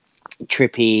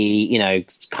trippy,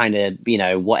 kind of,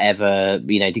 whatever,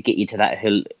 to get you to that,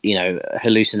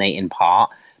 hallucinating part.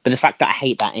 But the fact that I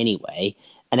hate that anyway,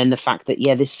 and then the fact that,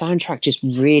 this soundtrack just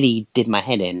really did my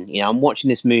head in. I'm watching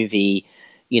this movie,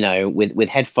 with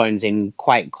headphones in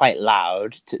quite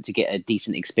loud to get a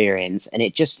decent experience, and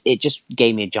it just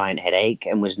gave me a giant headache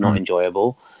and was not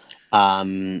enjoyable.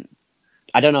 I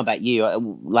don't know about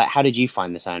you. Like, how did you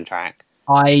find the soundtrack?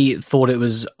 I thought it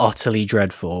was utterly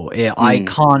dreadful. I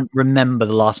can't remember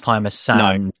the last time a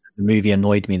sound the movie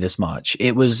annoyed me this much.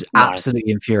 It was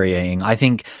absolutely infuriating. I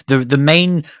think the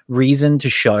main reason to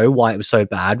show why it was so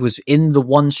bad was in the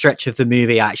one stretch of the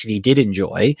movie I actually did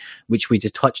enjoy, which we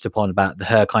just touched upon about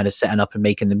her kind of setting up and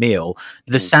making the meal.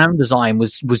 The sound design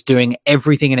was doing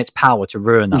everything in its power to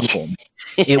ruin that for me.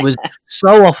 It was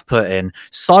so off-putting,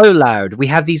 so loud. We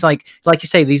have these like you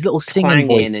say, these little singing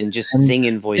voices and just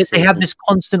singing voices. They have this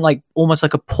constant, like almost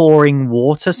like a pouring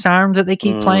water sound that they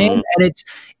keep playing, and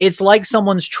it's like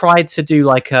someone's tried to do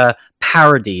like a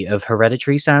parody of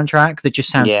Hereditary soundtrack that just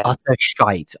sounds utter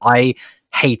shite. I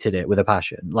hated it with a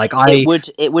passion. Like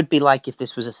it would be like if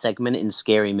this was a segment in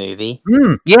Scary Movie.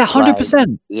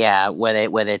 100%.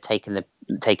 Where they're taking the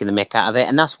mick out of it,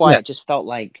 and that's why it just felt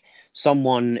like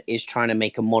someone is trying to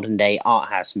make a modern day art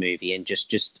house movie and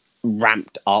just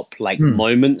ramped up like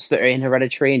moments that are in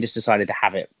Hereditary and just decided to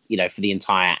have it, for the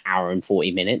entire hour and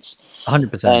 40 minutes.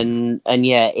 100%. And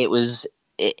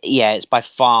it's by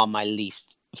far my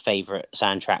least favorite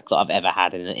soundtrack that I've ever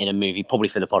had in a movie, probably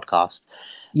for the podcast.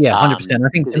 100%. I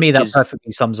think to me that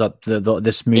perfectly sums up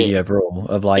this movie overall.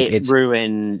 Of like, it's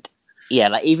ruined. Yeah,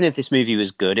 like even if this movie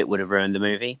was good, it would have ruined the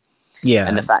movie. Yeah,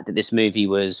 and the fact that this movie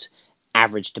was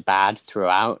average to bad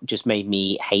throughout just made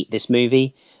me hate this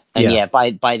movie. And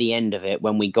by the end of it,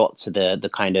 when we got to the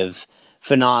kind of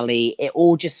finale, it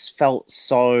all just felt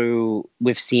so,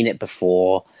 we've seen it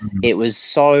before. It was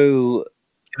so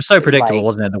was so predictable, like,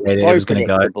 wasn't it? The way that so it was going to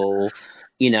go. predictable,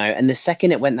 you know. And the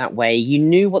second it went that way, you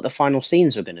knew what the final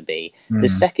scenes were going to be. The Mm.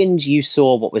 second you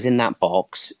saw what was in that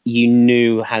box, you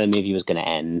knew how the movie was going to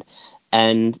end.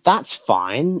 And that's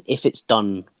fine if it's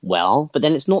done well, but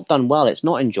then it's not done well. It's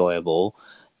not enjoyable.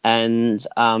 And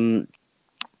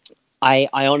I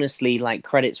honestly, like,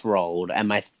 credits rolled, and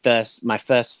my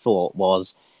first thought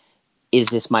was, is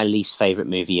this my least favorite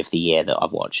movie of the year that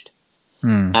I've watched?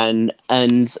 Mm.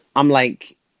 And I'm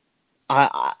like,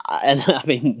 I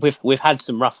mean, we've had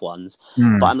some rough ones,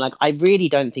 but I'm like, I really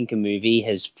don't think a movie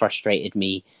has frustrated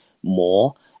me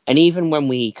more. And even when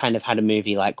we kind of had a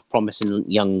movie like Promising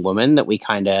Young Woman that we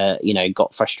kind of, you know,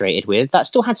 got frustrated with, that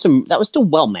was still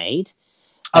well made.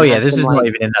 Oh yeah, Had this some, is like, not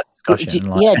even in that discussion.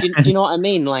 Like, yeah, do you know what I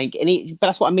mean? Like, but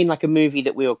that's what I mean. Like, a movie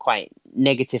that we were quite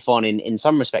negative on in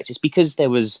some respects. It's because there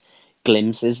was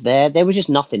glimpses there. There was just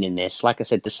nothing in this. Like I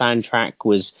said, the soundtrack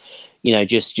was, you know,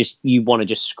 just you want to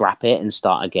just scrap it and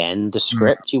start again. The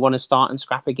script you want to start and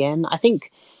scrap again. I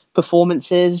think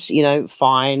performances, you know,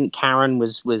 fine. Karen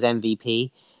was MVP.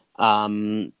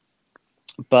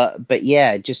 But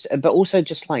yeah, but also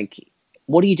just like,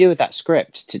 what do you do with that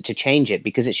script to change it?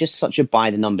 Because it's just such a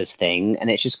by the numbers thing, and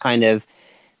it's just kind of,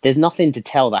 there's nothing to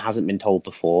tell that hasn't been told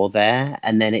before there,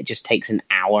 and then it just takes an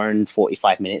hour and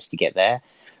 45 minutes to get there.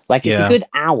 Like, it's a good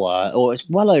hour, or it's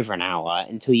well over an hour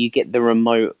until you get the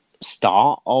remote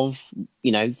start of,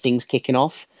 you know, things kicking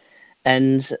off,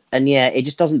 and yeah, it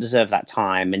just doesn't deserve that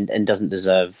time, and doesn't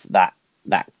deserve that,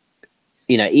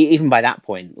 you know, even by that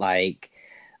point, like,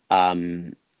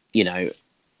 you know,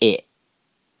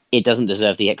 it doesn't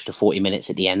deserve the extra 40 minutes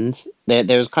at the end.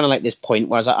 There was kind of like this point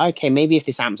where I was like, okay, maybe if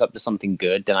this amps up to something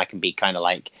good, then I can be kind of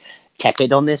like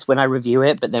tepid on this when I review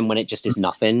it. But then when it just is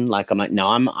nothing, like, I'm like, no,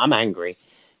 I'm angry,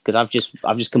 because I've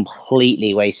just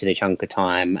completely wasted a chunk of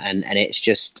time, and it's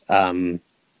just, you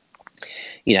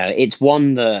know, it's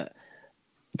one that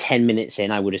 10 minutes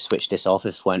in I would have switched this off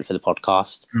if it weren't for the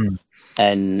podcast.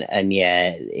 And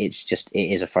yeah, it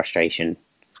is a frustration.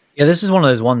 Yeah, this is one of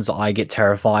those ones that I get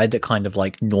terrified that kind of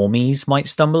like normies might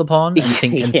stumble upon and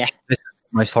think this is what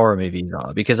most horror movies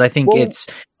are, because I think it's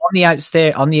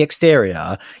on the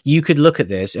exterior, you could look at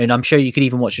this, and I'm sure you could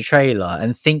even watch a trailer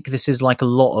and think this is like a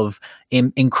lot of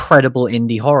incredible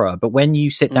indie horror. But when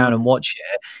you sit down and watch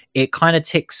it, it kind of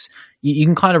ticks. You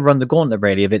can kind of run the gauntlet,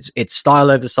 really, of its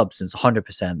style over substance,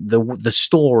 100%. The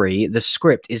story, the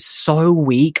script is so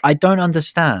weak. I don't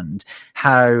understand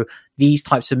how these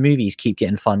types of movies keep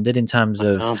getting funded, in terms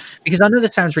of, because I know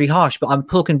that sounds really harsh, but I'm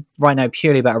talking right now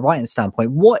purely about a writing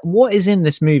standpoint. What is in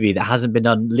this movie that hasn't been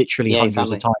done literally hundreds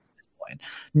of times at this point?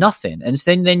 Nothing. And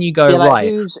then you go,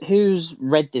 right, who's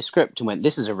read this script and went,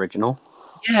 this is original?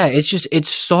 Yeah, it's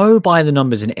so by the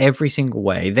numbers in every single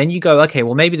way. Then you go, okay,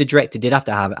 well, maybe the director did have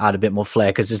to add a bit more flair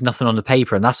because there's nothing on the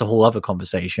paper, and that's a whole other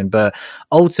conversation. But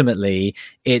ultimately,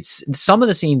 it's, some of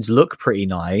the scenes look pretty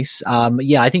nice.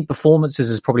 Yeah, I think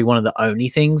performances is probably one of the only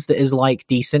things that is like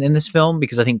decent in this film,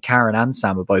 because I think Karen and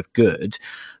Sam are both good,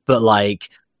 but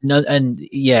like, no, and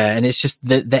yeah, and it's just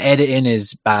the editing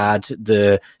is bad.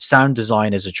 The sound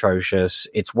design is atrocious.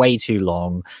 It's way too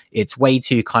long. It's way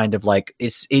too kind of like,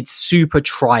 it's super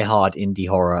try hard indie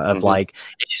horror of like,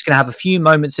 it's just gonna have a few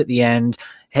moments at the end.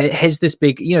 Has this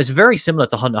big, you know, it's very similar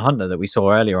to Hunter x Hunter that we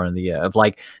saw earlier on in the year, of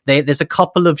like, there's a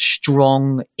couple of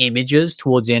strong images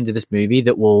towards the end of this movie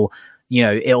that will, you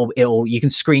know, it'll you can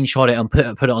screenshot it and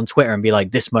put it on Twitter and be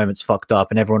like, this moment's fucked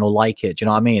up, and everyone will like it. Do you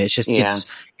know what I mean? It's just, it's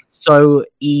so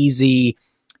easy.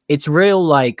 It's real,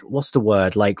 like, what's the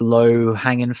word, like low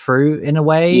hanging fruit in a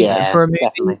way, for a movie.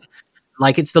 Definitely.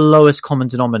 Like, it's the lowest common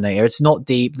denominator. It's not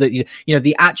deep. That, you know,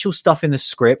 the actual stuff in the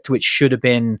script, which should have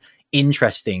been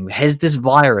interesting, has this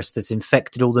virus that's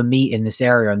infected all the meat in this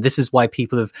area, and this is why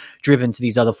people have driven to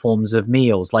these other forms of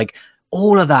meals. Like,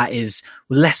 all of that is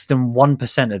less than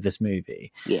 1% of this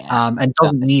movie, and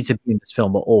doesn't need to be in this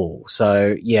film at all.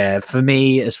 So yeah, for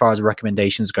me, as far as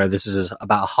recommendations go, this is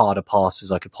about a harder pass as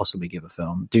I could possibly give a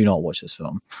film. Do not watch this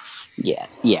film.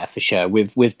 Yeah, for sure.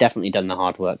 We've definitely done the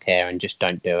hard work here, and just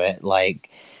don't do it. Like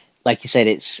you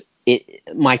said,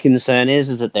 my concern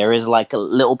is that there is like a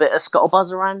little bit of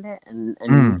scuttlebuzzz around it,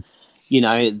 and you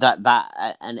know,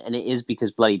 that and it is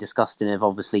because Bloody Disgusting have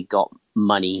obviously got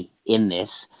money in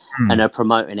this and are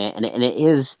promoting it, and it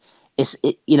is,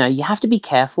 you know, you have to be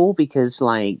careful, because,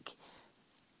 like,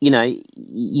 you know,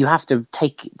 you have to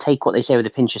take what they say with a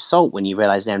pinch of salt when you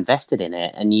realize they're invested in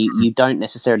it, and you don't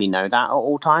necessarily know that at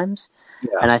all times.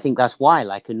 And I think that's why,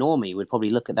 like, a normie would probably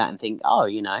look at that and think, oh,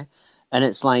 you know, and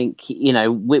it's like, you know,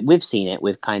 we've seen it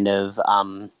with kind of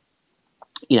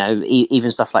you know, even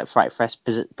stuff like Fright Fest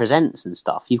Presents and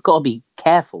stuff. You've got to be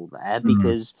careful there,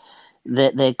 because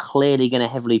they're clearly going to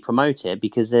heavily promote it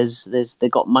because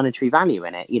they've got monetary value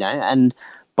in it, you know. And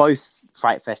both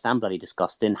Fright Fest and Bloody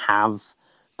Disgusting have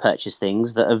purchased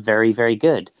things that are very, very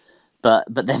good. But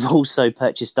they've also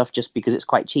purchased stuff just because it's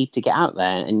quite cheap to get out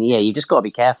there. And yeah, you've just got to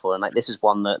be careful. And like, this is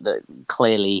one that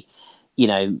clearly, you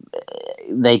know,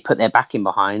 they put their backing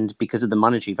behind because of the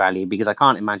monetary value, because I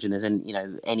can't imagine there's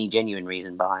any genuine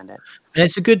reason behind it. And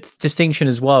it's a good distinction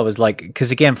as well, as like,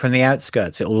 because again, from the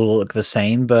outskirts, it will all look the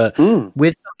same, but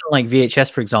with something like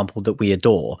VHS, for example, that we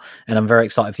adore, and I'm very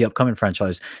excited for the upcoming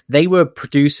franchise, they were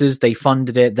producers, they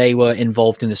funded it, they were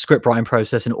involved in the script writing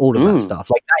process and all of that stuff.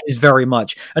 Like, that is very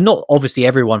much, and not obviously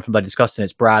everyone from Bloody Disgusting,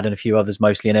 it's Brad and a few others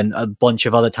mostly, and then a bunch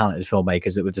of other talented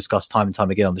filmmakers that were discussed time and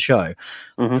time again on the show.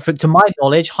 To my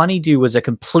knowledge, Honeydew was a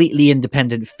completely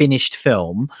independent, finished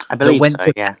film. I believe so,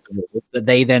 yeah. That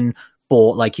they then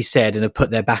bought, like you said, and have put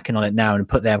their backing on it now and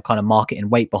put their kind of marketing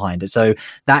weight behind it. So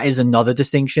that is another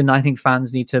distinction I think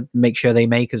fans need to make sure they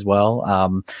make as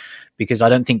well, because I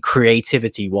don't think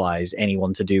creativity wise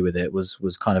anyone to do with it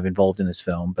was kind of involved in this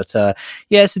film. But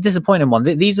yeah, it's a disappointing one.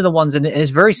 These are the ones, and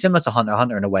it's very similar to Hunter x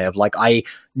Hunter in a way of like, I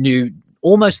knew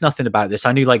almost nothing about this.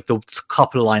 I knew like the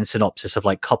couple of line synopsis of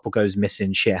like couple goes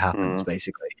missing, shit happens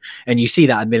basically. And you see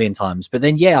that a million times. But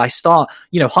then, yeah, I start,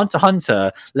 Hunter x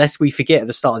Hunter, lest we forget at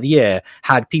the start of the year,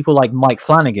 had people like Mike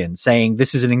Flanagan saying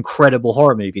this is an incredible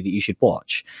horror movie that you should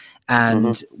watch.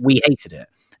 And we hated it.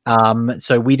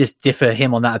 So we just differ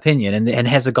him on that opinion. And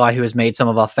here's a guy who has made some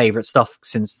of our favorite stuff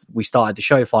since we started the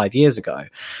show 5 years ago.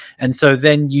 And so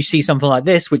then you see something like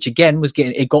this, which again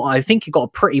I think it got a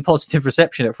pretty positive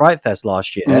reception at Fright Fest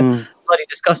last year. Bloody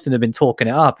Disgusting had been talking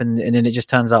it up, and then it just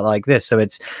turns out like this. So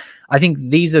I think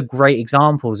these are great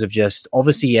examples of just,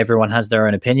 obviously everyone has their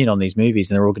own opinion on these movies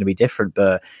and they're all going to be different,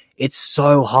 but it's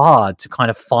so hard to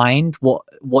kind of find what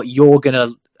you're going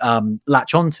to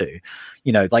latch onto.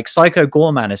 Like Psycho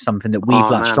Goreman is something that we've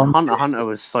latched on. Hunter x Hunter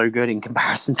was so good in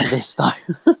comparison to this, though.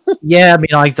 Yeah, I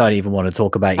mean, I don't even want to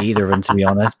talk about either of them, to be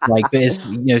honest. Like, but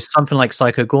it's something like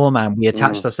Psycho Goreman we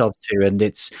attached ourselves to, and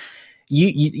it's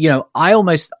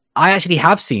I actually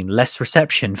have seen less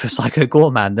reception for Psycho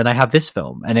Goreman than I have this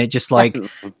film, and it just like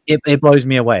it blows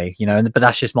me away, but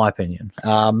that's just my opinion.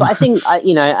 But I think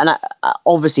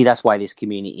obviously that's why this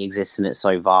community exists and it's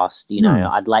so vast.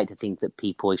 I'd like to think that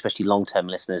people, especially long-term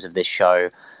listeners of this show,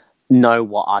 know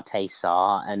what our tastes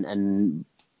are and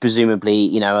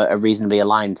presumably are reasonably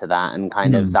aligned to that, and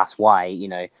kind of that's why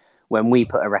when we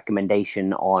put a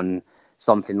recommendation on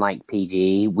something like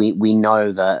PG, we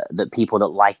know that people that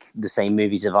like the same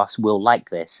movies of us will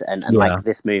like this and like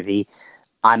this movie.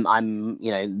 I'm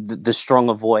the strong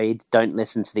avoid, don't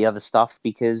listen to the other stuff,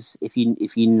 because if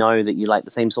you know that you like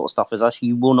the same sort of stuff as us,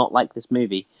 you will not like this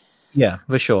movie. Yeah,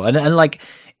 for sure. And like,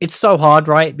 it's so hard,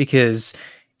 right? Because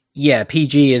yeah,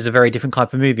 PG is a very different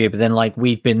type of movie, but then like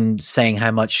we've been saying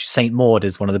how much Saint Maud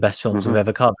is one of the best films we've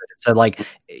ever covered. So like,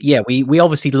 yeah, we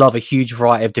obviously love a huge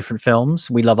variety of different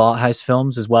films. We love art house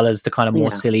films as well as the kind of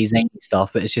more silly, zany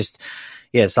stuff. But it's just,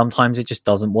 yeah, sometimes it just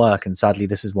doesn't work. And sadly,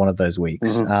 this is one of those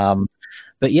weeks.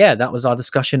 But yeah, that was our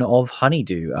discussion of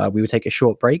Honeydew. We will take a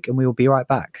short break and we will be right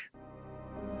back.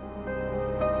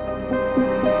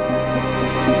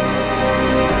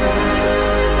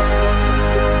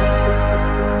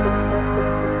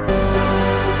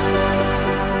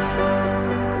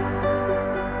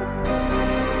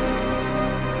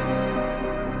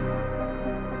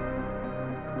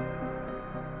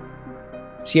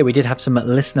 So yeah, we did have some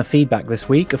listener feedback this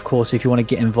week. Of course, if you want to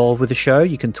get involved with the show,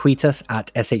 you can tweet us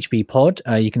at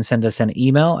SHBpod. You can send us an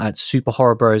email at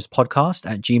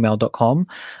superhorrorbrospodcast@gmail.com.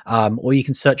 Or you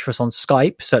can search for us on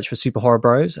Skype, search for Super Horror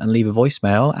Bros and leave a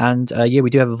voicemail. And yeah, we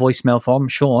do have a voicemail from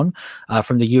Sean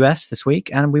from the US this week,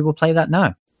 and we will play that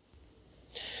now.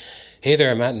 Hey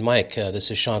there, Matt and Mike. This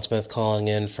is Sean Smith calling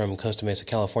in from Costa Mesa,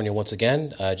 California once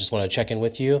again. I just want to check in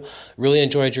with you. Really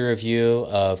enjoyed your review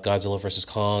of Godzilla vs.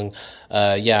 Kong.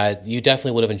 Yeah, you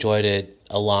definitely would have enjoyed it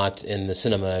a lot in the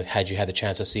cinema had you had the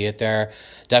chance to see it there.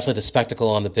 Definitely the spectacle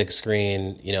on the big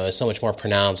screen, is so much more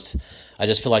pronounced. I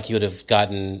just feel like you would have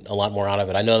gotten a lot more out of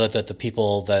it. I know that the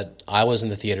people that I was in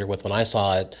the theater with when I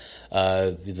saw it,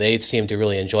 they seemed to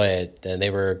really enjoy it, and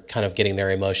they were kind of getting their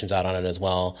emotions out on it as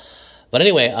well. But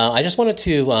anyway, I just wanted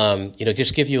to,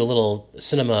 just give you a little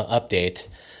cinema update.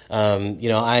 I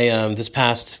this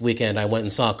past weekend I went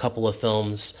and saw a couple of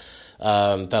films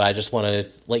that I just wanted to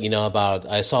let you know about.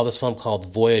 I saw this film called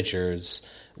Voyagers,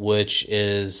 which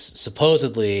is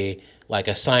supposedly like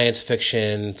a science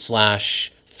fiction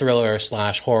 / thriller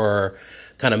 / horror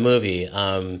kind of movie,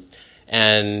 and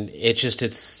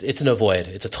it's an avoid.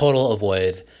 It's a total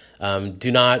avoid.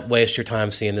 Do not waste your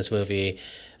time seeing this movie.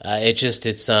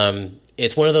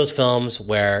 It's one of those films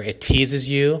where it teases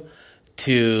you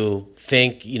to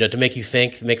think, to make you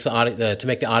think, to make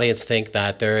the audience think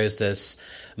that there is this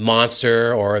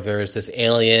monster or there's this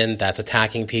alien that's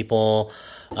attacking people.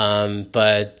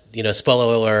 But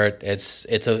spoiler alert, it's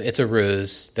a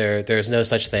ruse. There's no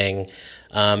such thing.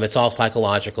 It's all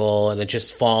psychological, and it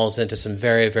just falls into some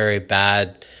very, very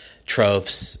bad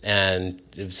tropes and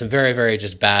some very, very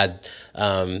just bad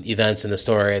events in the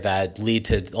story that lead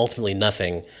to ultimately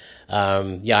nothing.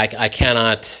 I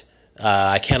cannot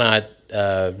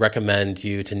recommend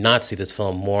you to not see this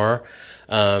film more.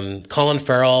 Colin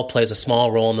Farrell plays a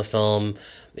small role in the film.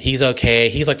 He's okay.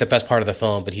 He's like the best part of the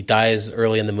film, but he dies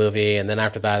early in the movie, and then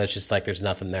after that, it's just like there's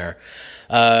nothing there.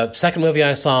 Second movie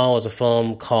I saw was a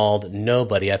film called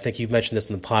Nobody. I think you've mentioned this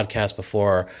in the podcast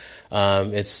before.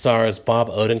 It stars Bob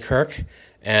Odenkirk,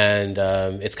 and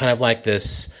it's kind of like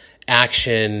this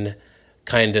action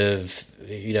kind of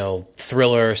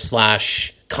thriller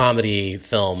 / comedy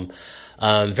film,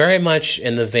 very much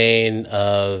in the vein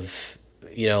of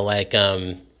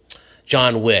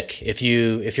John Wick. If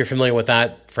you're familiar with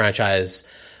that franchise,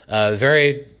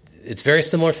 it's very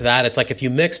similar to that. It's like if you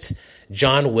mixed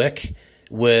John Wick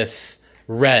with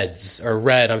Red from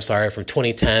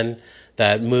 2010,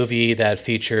 that movie that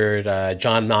featured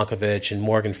John Malkovich and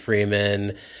Morgan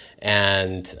Freeman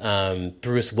and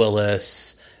Bruce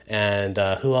Willis and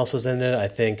who else was in it? I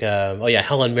think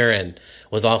Helen Mirren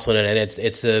was also in it, and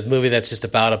it's a movie that's just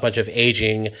about a bunch of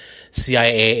aging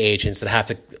CIA agents that have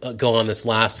to go on this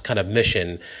last kind of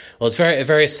mission. Well, it's a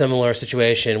very similar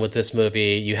situation with this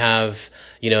movie. You have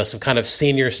some kind of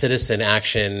senior citizen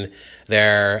action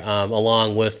there,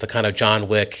 along with the kind of John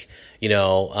Wick,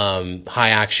 high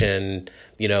action,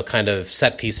 kind of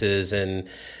set pieces. And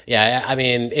yeah, I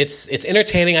mean, it's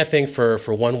entertaining, I think, for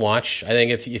one watch. I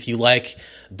think if you like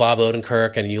Bob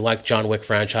Odenkirk and you like John Wick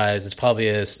franchise, it's probably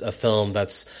a film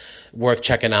that's worth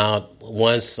checking out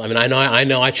once. I mean, I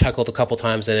know I chuckled a couple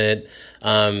times in it.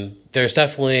 There's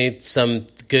definitely some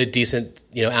good, decent,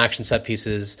 action set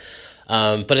pieces.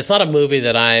 But it's not a movie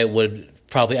that I would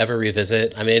probably ever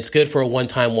revisit. I mean, it's good for a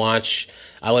one-time watch.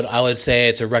 I would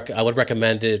say I would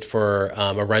recommend it for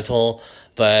a rental,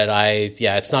 but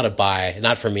it's not a buy,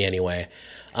 not for me anyway.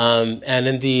 And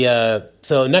in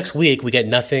so next week we get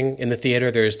nothing in the theater.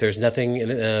 There's nothing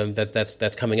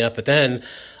that's coming up. But then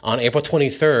on April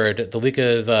 23rd, the week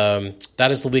of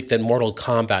that is the week that Mortal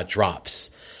Kombat drops.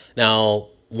 Now,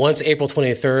 once April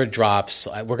 23rd drops,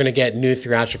 we're going to get new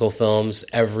theatrical films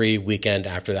every weekend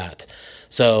after that.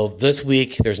 So this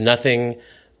week there's nothing,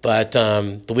 but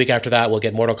the week after that we'll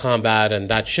get Mortal Kombat, and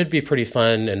that should be pretty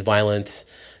fun and violent.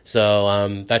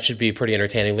 So that should be pretty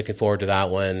entertaining. Looking forward to that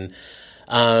one.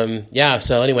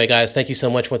 So anyway, guys, thank you so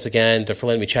much once again for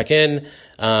letting me check in.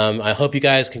 I hope you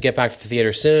guys can get back to the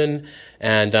theater soon.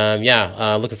 And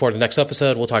looking forward to the next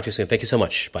episode. We'll talk to you soon. Thank you so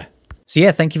much. Bye. So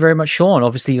yeah, thank you very much, Sean.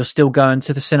 Obviously, you're still going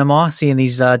to the cinema, seeing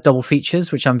these double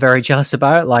features, which I'm very jealous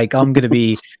about. Like, I'm going to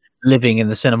be living in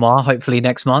the cinema, hopefully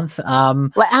next month.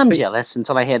 I'm jealous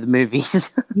until I hear the movies.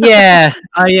 Yeah.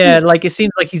 Like, it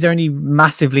seems like he's only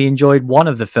massively enjoyed one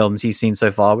of the films he's seen so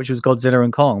far, which was Godzilla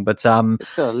and Kong. But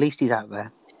at least he's out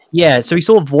there. Yeah, so we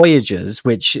saw Voyagers,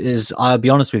 which is, I'll be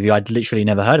honest with you, I'd literally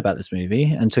never heard about this movie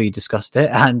until you discussed it.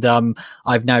 And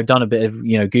I've now done a bit of,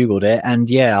 Googled it. And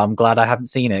yeah, I'm glad I haven't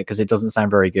seen it because it doesn't sound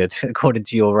very good, according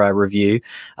to your review.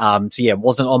 It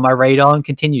wasn't on my radar and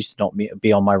continues to not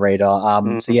be on my radar.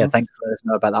 So yeah, thanks for letting us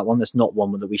know about that one. That's not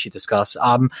one that we should discuss.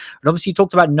 And obviously you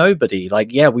talked about Nobody.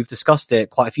 Like, yeah, we've discussed it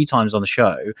quite a few times on the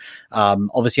show.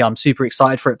 Obviously I'm super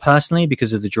excited for it personally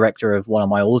because of the director of one of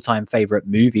my all-time favorite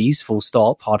movies, full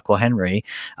stop, Hardcore Henry.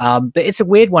 But it's a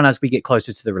weird one as we get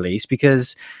closer to the release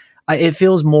because it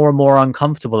feels more and more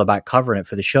uncomfortable about covering it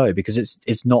for the show because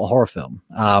it's not a horror film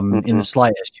in the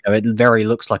slightest. It very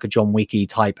looks like a John Wicky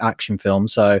type action film.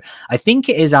 So I think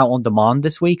it is out on demand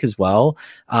this week as well.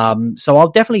 So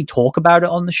I'll definitely talk about it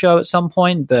on the show at some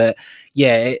point. But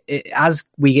yeah, as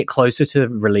we get closer to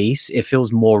release, it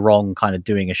feels more wrong kind of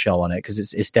doing a show on it because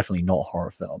it's definitely not a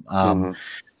horror film.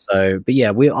 But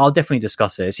yeah, I'll definitely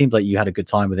discuss it. It seems like you had a good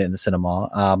time with it in the cinema.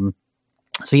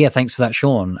 So yeah, thanks for that,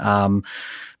 Sean.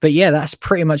 But yeah, that's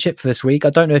pretty much it for this week. I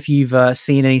don't know if you've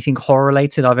seen anything horror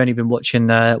related. I've only been watching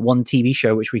one TV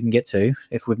show, which we can get to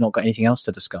if we've not got anything else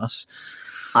to discuss.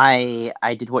 I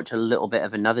did watch a little bit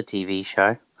of another TV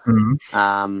show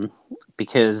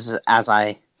because as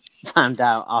I found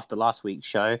out after last week's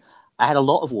show, I had a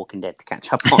lot of Walking Dead to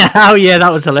catch up on. Oh yeah,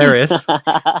 that was hilarious.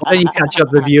 Why don't you catch up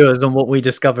the viewers on what we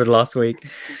discovered last week?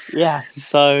 Yeah,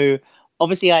 so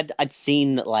obviously I'd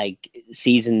seen like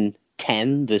season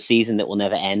 10, the season that will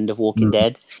never end of Walking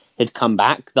Dead, had come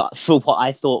back for what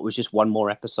I thought was just one more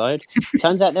episode.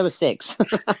 Turns out there were 6.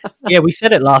 Yeah, we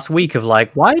said it last week of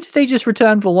like, why did they just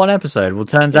return for one episode? Well,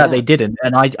 turns out they didn't,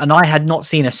 and I had not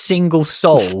seen a single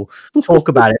soul talk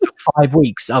about it for 5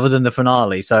 weeks other than the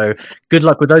finale. So good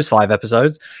luck with those 5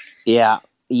 episodes. Yeah,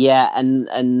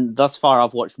 and thus far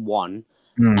I've watched one,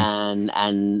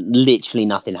 and literally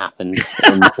nothing happened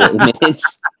in the 40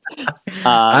 minutes.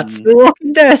 That's The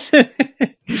Walking Dead.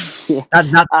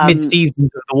 That's mid-season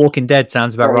of The Walking Dead.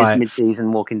 Sounds about right.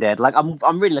 Mid-season Walking Dead. Like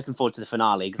I'm really looking forward to the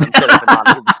finale because I'm sure the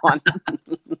finale will be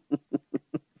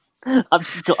fun.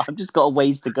 I've just got a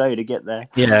ways to go to get there.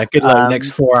 Yeah, good luck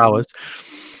next 4 hours.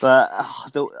 But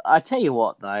I tell you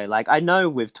what, though, like I know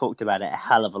we've talked about it a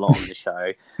hell of a lot on the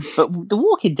show, but The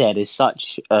Walking Dead is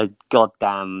such a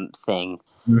goddamn thing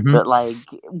that, like,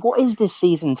 what is this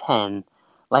season 10?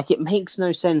 Like, it makes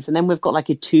no sense. And then we've got like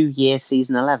a 2-year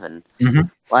season 11.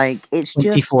 Like, it's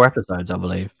 24 episodes, I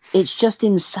believe. It's just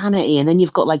insanity. And then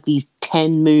you've got like these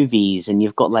 10 movies, and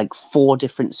you've got like 4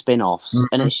 different spin-offs,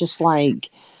 and it's just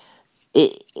like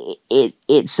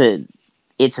it's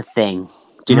a thing.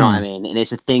 Do you know what I mean? And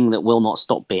it's a thing that will not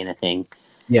stop being a thing.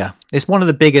 Yeah, it's one of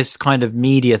the biggest kind of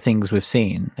media things we've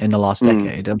seen in the last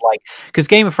decade. And like, because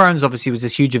Game of Thrones obviously was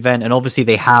this huge event, and obviously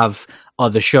they have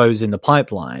other shows in the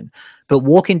pipeline. But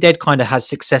Walking Dead kind of has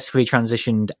successfully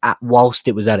transitioned whilst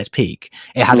it was at its peak.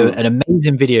 It had an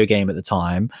amazing video game at the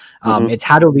time. It's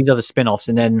had all these other spin-offs,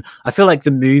 and then I feel like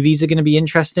the movies are going to be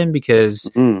interesting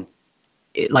because,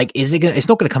 it's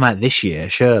not going to come out this year,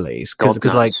 surely,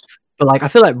 because like. But like, I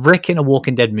feel like Rick in a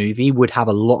Walking Dead movie would have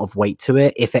a lot of weight to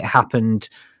it if it happened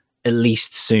at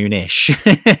least soonish.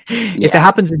 If it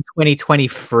happens in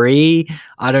 2023,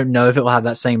 I don't know if it will have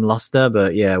that same luster.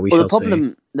 But yeah, we shall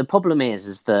see. The problem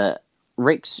is that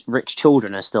Rick's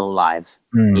children are still alive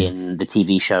in the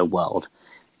TV show world.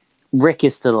 Rick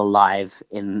is still alive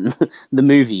in the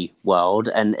movie world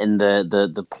and in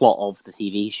the plot of the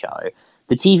TV show.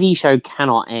 The TV show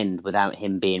cannot end without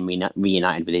him being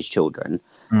reunited with his children.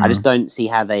 I just don't see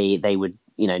how they would,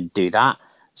 do that.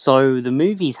 So the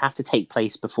movies have to take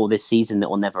place before this season that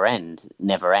will never ends,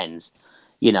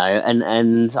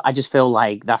 and I just feel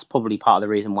like that's probably part of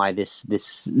the reason why this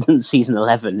season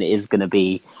 11 is going to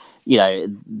be,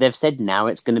 they've said now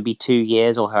it's going to be 2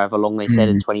 years or however long they said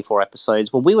in 24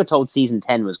 episodes. Well, we were told season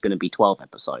 10 was going to be 12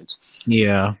 episodes.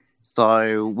 Yeah.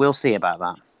 So we'll see about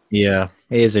that. Yeah,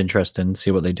 it is interesting to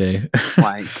see what they do.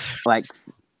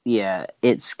 Yeah,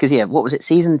 it's because, what was it?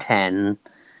 Season 10.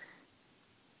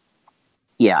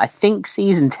 Yeah, I think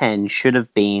season 10 should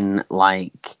have been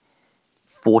like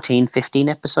 14, 15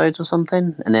 episodes or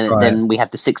something. And then we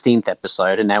had the 16th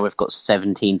episode, and now we've got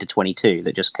 17 to 22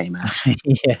 that just came out.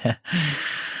 Yeah.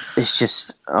 It's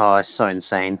just, it's so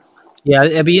insane. Yeah,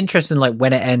 it'd be interesting, like,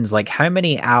 when it ends, like, how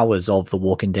many hours of The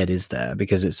Walking Dead is there?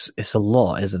 Because it's a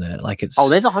lot, isn't it? Like, it's... Oh,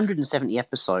 there's 170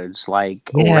 episodes,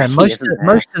 like... Yeah, most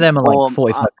of them are, like,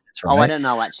 45 minutes, right? Oh, I don't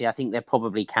know, actually. I think they're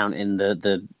probably counting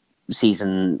the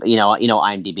season... You know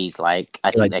IMDb's like?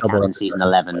 I think they're counting season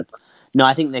 11. No,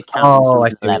 I think they're counting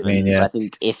season 11. Mean, yeah. So I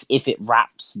think if it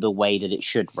wraps the way that it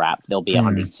should wrap, there'll be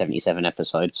 177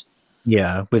 episodes.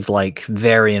 Yeah, with like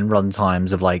varying run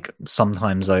times of like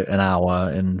sometimes an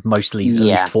hour and mostly at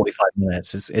least 45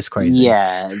 minutes. It's crazy.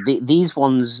 Yeah, these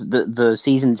ones, the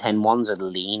season 10 ones are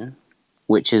lean,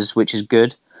 which is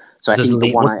good. So I think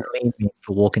the one lean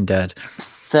for Walking Dead.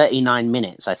 39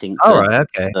 minutes, I think. Right,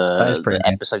 okay. That is pretty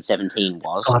episode 17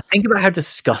 was. God, think about how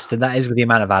disgusting that is with the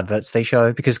amount of adverts they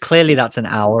show, because clearly that's an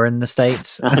hour in the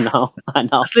States. I know.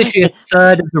 It's literally a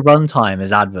third of the runtime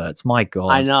is adverts. My God.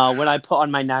 I know. When I put on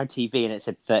my Now TV and it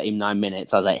said 39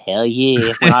 minutes, I was like, hell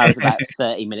yeah. When I was about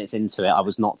 30 minutes into it, I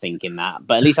was not thinking that.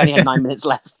 But at least I only had 9 minutes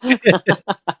left.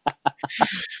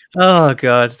 Oh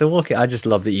God, The Walking. I just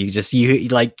love that you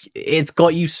like it's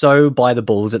got you so by the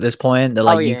balls at this point that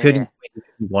like you couldn't if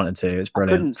you wanted to. It's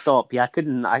brilliant. I couldn't stop. Yeah, I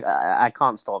couldn't. I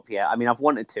can't stop. Yeah, I mean, I've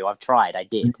wanted to. I've tried. I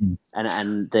did,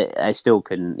 and I still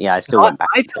couldn't. Yeah, I still went back.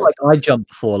 I feel like I jumped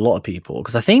before a lot of people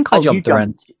because I think I jumped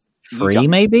around 3,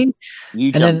 maybe.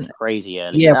 You jumped crazy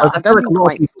early. Yeah, I don't think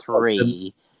quite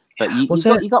 3. But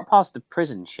you got past the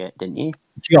prison shit, didn't you?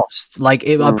 Just like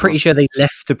I'm pretty sure they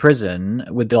left the prison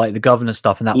with the governor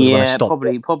stuff, and that was when I stopped.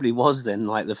 Probably was then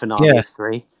like the finale of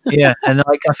 3. Yeah, and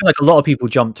like I feel like a lot of people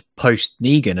jumped post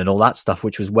Negan and all that stuff,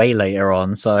 which was way later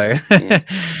on. So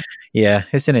yeah,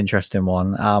 it's an interesting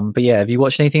one. But yeah, have you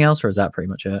watched anything else, or is that pretty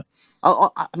much it?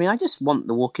 I mean, I just want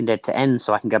The Walking Dead to end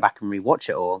so I can go back and rewatch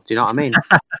it all. Do you know what I mean?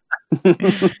 Yeah,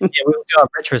 we'll do our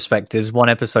retrospectives, 1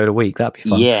 episode a week. That'd be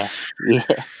fun. Yeah.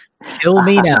 Kill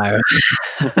me now.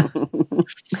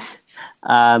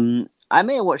 I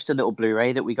may have watched a little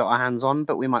Blu-ray that we got our hands on,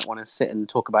 but we might want to sit and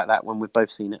talk about that when we've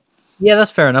both seen it. Yeah,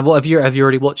 that's fair enough. What have you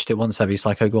already watched it once? Have you,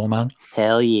 Psycho Goreman?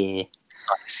 Hell yeah.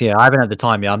 Nice. Yeah, I haven't had the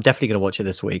time yet. I'm definitely going to watch it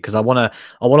this week because I want to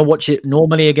watch it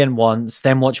normally again once,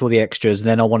 then watch all the extras, and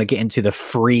then I want to get into the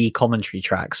free commentary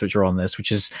tracks which are on this,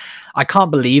 which is, I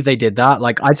can't believe they did that.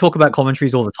 Like, I talk about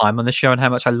commentaries all the time on this show and how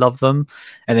much I love them,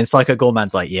 and then Psycho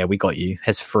Goreman's like, yeah, we got you.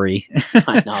 It's free.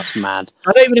 I know, it's mad.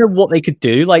 I don't even know what they could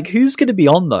do. Like, who's going to be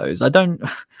on those? I don't.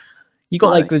 You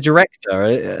got like the director,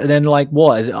 and then like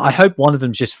what is it? I hope one of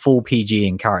them's just full PG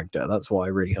in character. That's what I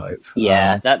really hope.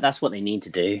 Yeah, that's what they need to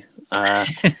do. But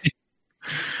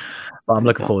I'm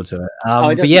looking forward to it.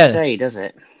 It doesn't say, does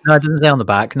it? No, it doesn't say on the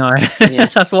back. No, yeah.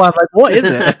 That's why I'm like, what is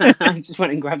it? I just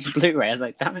went and grabbed the Blu-ray. I was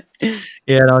like, damn it.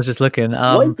 Yeah, and I was just looking.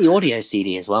 What is the audio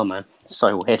CD as well, man?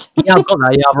 So weird. Yeah, I've got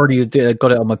that. Yeah, I've already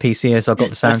got it on my PC, so I've got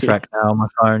the soundtrack now on my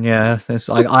phone. Yeah,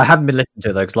 I haven't been listening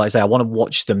to it though, because like I say, I want to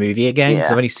watch the movie again because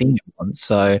I've only seen it once.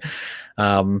 So,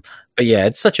 but yeah,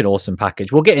 it's such an awesome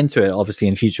package. We'll get into it obviously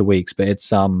in future weeks, but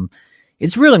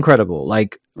it's real incredible.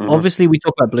 Like, obviously we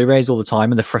talk about Blu-rays all the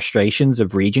time and the frustrations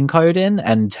of region coding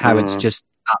and how it's just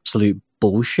absolute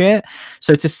bullshit.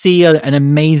 So to see an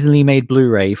amazingly made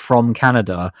Blu-ray from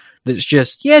Canada that's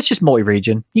just, it's just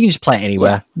multi-region. You can just play it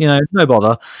anywhere, no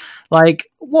bother.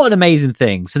 Like, what an amazing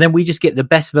thing. So then we just get the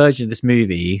best version of this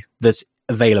movie that's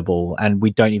available, and we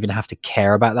don't even have to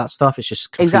care about that stuff. It's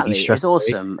just completely stress-free. It's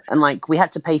awesome. And like, we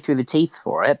had to pay through the teeth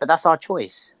for it, but that's our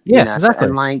choice. Yeah, exactly.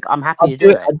 And like, I'm happy to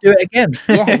do it. I'd do it again.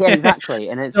 Yeah, exactly.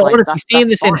 And it's like, honestly, seeing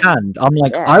this in hand, I'm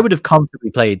like, I would have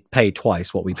comfortably paid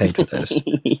twice what we paid for this.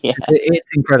 It's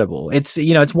incredible. It's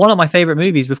it's one of my favorite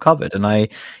movies we've covered, and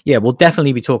we'll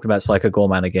definitely be talking about Psycho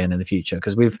Goreman again in the future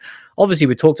because we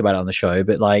talked about it on the show,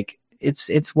 but like,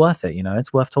 it's worth it.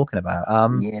 It's worth talking about.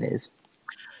 Yeah, it is.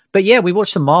 But yeah, we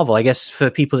watched some Marvel. I guess for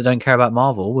people that don't care about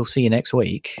Marvel, we'll see you next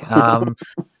week.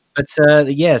 But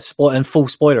and full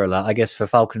spoiler alert, I guess, for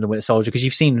Falcon and the Winter Soldier, because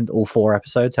you've seen all 4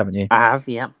 episodes, haven't you? I have,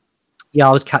 yeah. Yeah,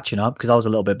 I was catching up because I was a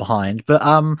little bit behind. But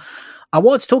I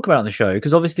wanted to talk about it on the show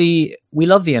because obviously we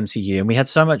love the MCU and we had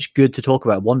so much good to talk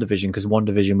about WandaVision because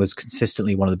WandaVision was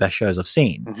consistently one of the best shows I've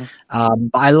seen. But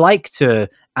I like to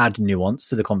add nuance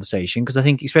to the conversation because I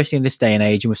think, especially in this day and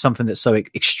age and with something that's so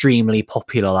extremely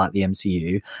popular like the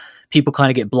MCU, people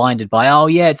kind of get blinded by, oh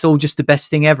yeah, it's all just the best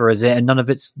thing ever, is it? And none of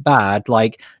it's bad.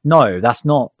 Like, no, that's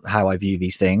not how I view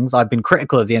these things. I've been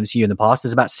critical of the MCU in the past.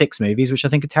 There's about 6 movies which I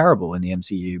think are terrible in the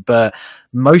MCU, but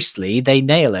mostly they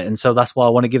nail it. And so that's why I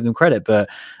want to give them credit. But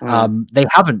they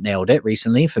haven't nailed it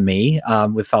recently for me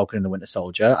with Falcon and the Winter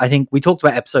Soldier. I think we talked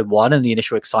about episode 1 and the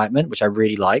initial excitement, which I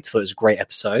really liked. Thought it was a great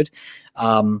episode.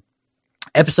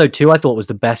 Episode 2, I thought was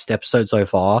the best episode so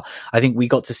far. I think we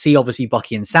got to see, obviously,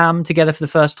 Bucky and Sam together for the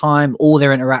first time. All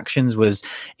their interactions was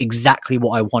exactly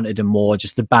what I wanted and more.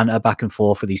 Just the banter back and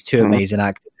forth with these 2 amazing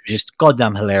actors. It was just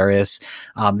goddamn hilarious.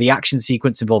 The action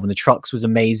sequence involving the trucks was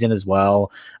amazing as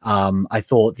well. I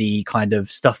thought the kind of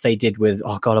stuff they did with,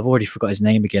 oh God, I've already forgot his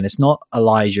name again. It's not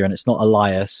Elijah and it's not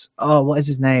Elias. Oh, what is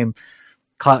his name?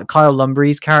 Kyle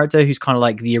Lumbree's character, who's kind of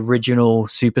like the original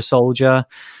super soldier.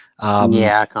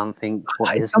 I can't think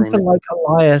what it's something like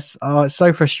Elias. Oh, it's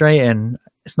so frustrating.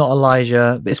 It's not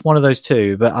Elijah, it's one of those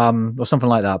 2, but or something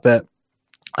like that. But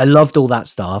I loved all that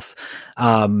stuff.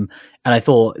 And I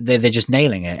thought they're just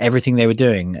nailing it, everything they were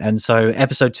doing. And so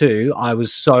episode 2, I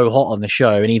was so hot on the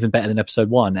show and even better than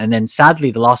episode 1. And then sadly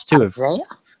the last 2 of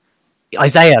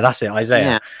Isaiah, that's it, Isaiah.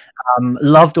 Yeah.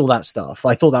 Loved all that stuff.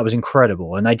 I thought that was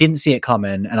incredible, and I didn't see it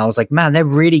coming. And I was like, man, they're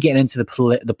really getting into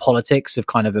the politics of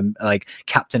kind of like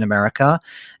Captain America,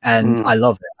 and I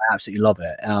love it. I absolutely love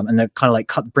it. And they're kind of like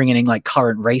bringing in like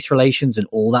current race relations and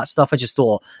all that stuff. I just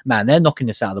thought, man, they're knocking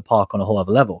this out of the park on a whole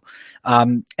other level.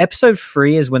 Episode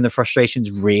 3 is when the frustrations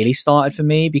really started for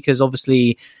me because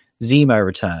obviously Zemo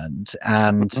returned,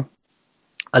 and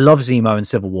I love Zemo in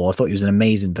Civil War. I thought he was an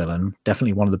amazing villain.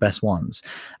 Definitely one of the best ones.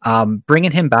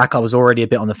 Bringing him back, I was already a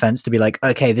bit on the fence to be like,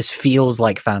 okay, this feels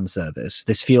like fan service.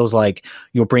 This feels like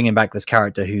you're bringing back this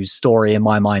character whose story in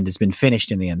my mind has been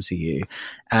finished in the MCU.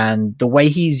 And the way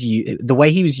he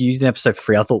was used in episode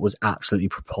 3, I thought was absolutely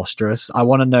preposterous. I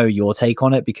want to know your take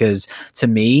on it because to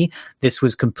me, this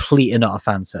was complete and utter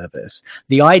fan service.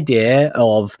 The idea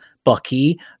of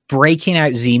Bucky breaking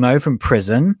out Zemo from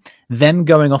prison, them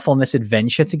going off on this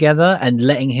adventure together and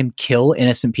letting him kill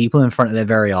innocent people in front of their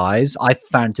very eyes, I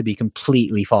found to be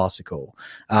completely farcical.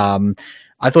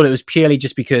 I thought it was purely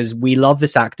just because we love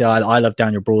this actor. I love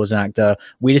Daniel Bruhl as an actor.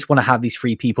 We just want to have these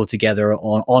three people together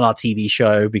on our TV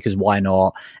show because why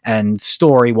not? And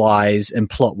story-wise and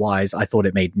plot-wise, I thought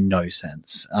it made no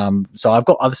sense. So I've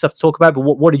got other stuff to talk about, but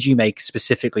what did you make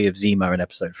specifically of Zemo in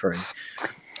episode 3?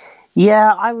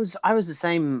 Yeah, I was the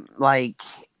same. Like,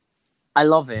 I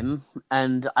love him,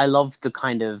 and I love the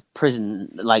kind of prison,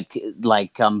 like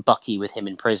Bucky with him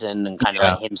in prison, and kind of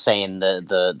like him saying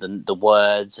the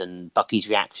words and Bucky's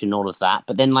reaction, all of that.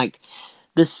 But then, like,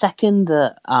 the second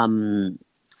that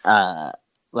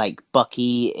like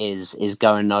Bucky is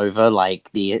going over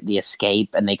like the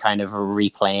escape, and they kind of are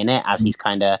replaying it as he's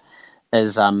kind of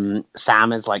as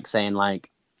Sam is like saying like.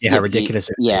 Yeah, how ridiculous.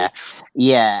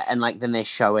 Yeah, and like then they're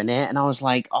showing it, and I was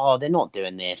like, oh, they're not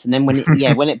doing this. And then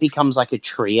when it becomes like a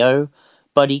trio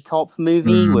buddy cop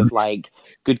movie with like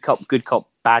good cop,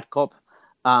 bad cop,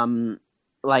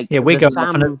 like we're going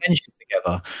off an adventure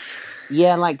together.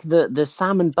 Yeah, like the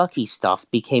Sam and Bucky stuff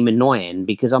became annoying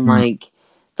because I'm like,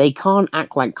 they can't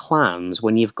act like clowns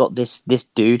when you've got this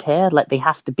dude here. Like they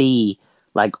have to be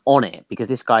like on it because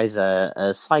this guy's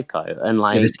a psycho and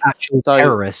like this actual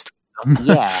terrorist.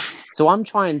 Yeah, so I'm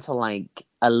trying to like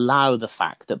allow the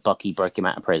fact that Bucky broke him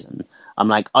out of prison. I'm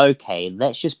like, okay,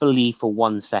 let's just believe for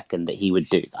 1 second that he would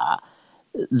do that.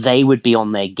 They would be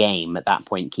on their game at that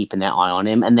point, keeping their eye on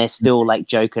him, and they're still like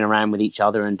joking around with each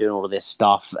other and doing all of this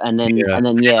stuff. And then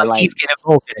like he's getting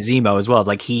involved in his emo as well.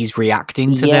 Like he's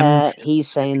reacting to them. Yeah, he's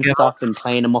saying stuff and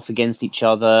playing them off against each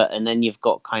other. And then you've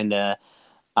got kind of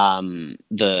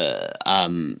the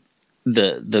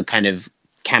kind of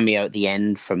cameo at the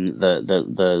end from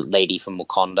the lady from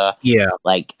Wakanda. Yeah.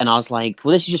 Like, and I was like,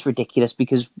 well, this is just ridiculous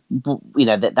because, you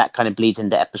know, that kind of bleeds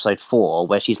into episode 4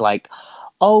 where she's like,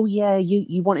 oh yeah,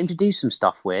 you want him to do some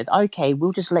stuff with? Okay,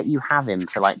 we'll just let you have him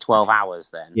for like 12 hours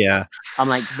then. Yeah. I'm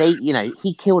like,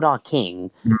 he killed our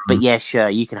king, but yeah, sure,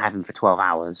 you can have him for 12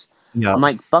 hours. Yeah. I'm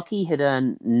like, Bucky had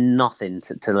earned nothing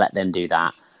to let them do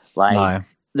that. Like, no.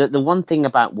 The one thing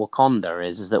about Wakanda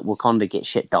is that Wakanda gets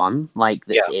shit done, like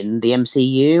that's in the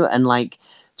MCU, and like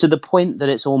to the point that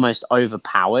it's almost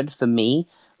overpowered for me.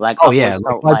 Like,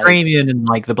 Vibranium and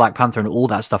like the Black Panther and all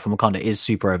that stuff from Wakanda is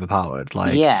super overpowered.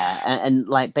 Like, and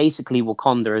like basically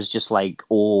Wakanda is just like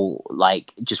all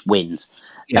like just wins.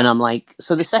 Yeah. And I'm like,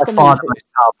 so the second the most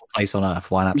powerful place on earth,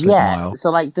 by an absolute mile. So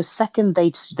like the second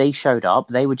they showed up,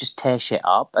 they would just tear shit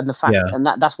up, and the fact and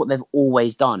that's what they've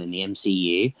always done in the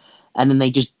MCU. And then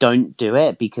they just don't do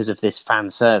it because of this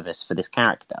fan service for this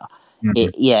character.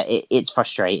 It's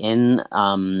frustrating.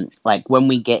 Like when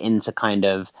we get into kind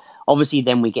of obviously,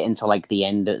 then we get into like the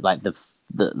end, like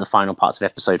the final parts of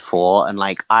episode 4, and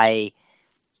like the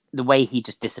way he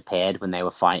just disappeared when they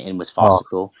were fighting was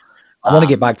farcical. I want to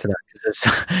get back to that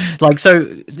because like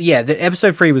the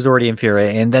episode 3 was already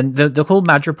infuriating, and then the whole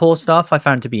Madripoor stuff I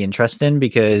found to be interesting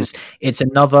because it's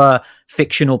another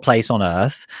fictional place on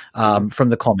Earth from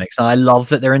the comics, and I love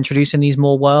that they're introducing these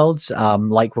more worlds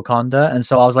like Wakanda, and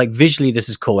so I was like, visually this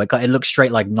is cool. It looks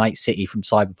straight like Night City from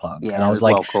Cyberpunk, and I was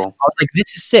like, cool. I was like,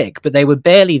 this is sick, but they were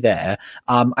barely there.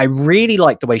 I really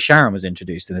liked the way Sharon was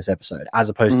introduced in this episode as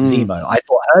opposed to Zemo. I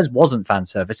thought hers wasn't fan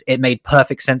service. It made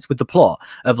perfect sense with the plot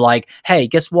of like, hey,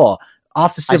 guess what?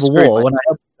 After Civil War, when I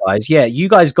helped you guys, you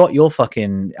guys got your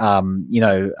fucking,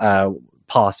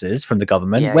 passes from the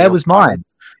government. Yeah, where was mine?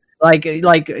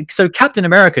 So Captain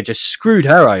America just screwed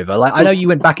her over. Like, I know you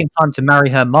went back in time to marry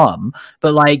her mum,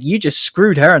 but like you just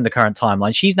screwed her in the current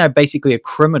timeline. She's now basically a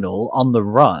criminal on the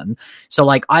run. So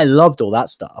like, I loved all that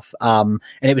stuff. And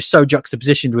it was so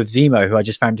juxtapositioned with Zemo, who I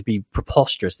just found to be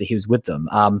preposterous that he was with them.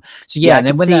 And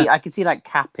then I could see like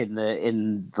Cap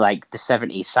in like the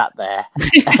 70s sat there.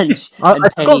 And I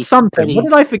forgot something. What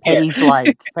did I forget?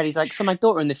 Penny's like, so my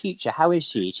daughter in the future, how is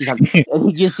she? She's like,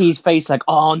 and you just see his face like,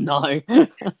 oh no.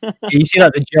 You see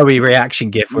like the Joey reaction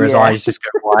gif where his eyes just go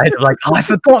wide. Like, oh, I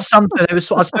forgot something. I was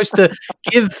supposed to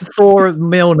give Thor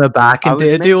Milner back and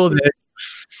do all this.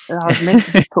 I was meant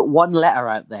to just put one letter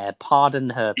out there. Pardon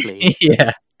her, please.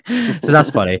 Yeah. So that's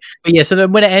funny. But yeah, so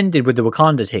then when it ended with the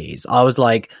Wakanda tease, I was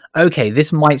like, okay,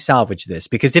 this might salvage this,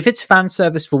 because if it's fan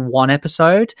service for one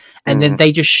episode and then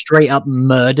they just straight up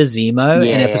murder Zemo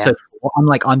in episode 4, I'm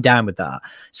like, I'm down with that.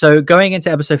 So going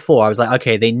into episode 4, I was like,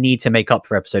 okay, they need to make up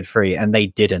for episode 3, and they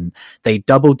didn't. They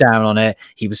doubled down on it.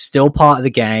 He was still part of the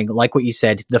gang, like what you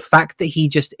said. The fact that he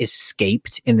just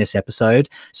escaped in this episode,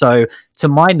 so to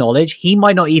my knowledge, he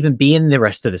might not even be in the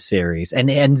rest of the series, and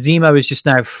Zemo is just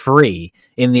now free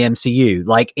in the MCU.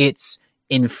 Like, it's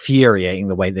infuriating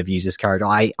the way they've used this character.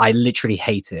 I literally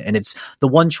hate it, and it's the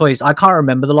one choice I can't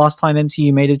remember the last time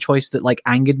MCU made a choice that like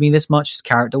angered me this much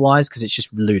character wise, because it's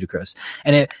just ludicrous,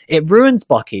 and it ruins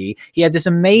Bucky. He had this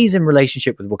amazing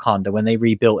relationship with Wakanda when they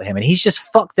rebuilt him, and he's just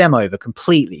fucked them over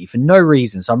completely for no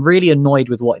reason. So I'm really annoyed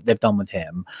with what they've done with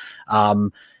him.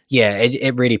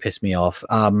 It really pissed me off.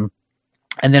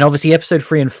 And then obviously episode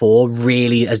 3 and 4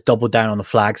 really has doubled down on the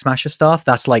Flag Smasher stuff.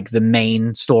 That's like the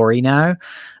main story now.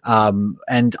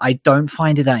 And I don't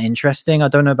find it that interesting. I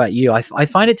don't know about you. I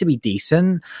find it to be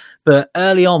decent, but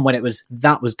early on when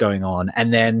that was going on,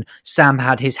 and then Sam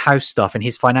had his house stuff and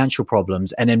his financial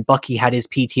problems, and then Bucky had his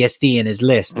PTSD in his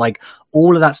list, like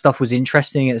all of that stuff was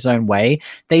interesting in its own way.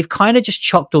 They've kind of just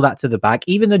chucked all that to the back.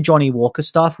 Even the Johnny Walker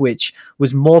stuff, which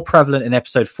was more prevalent in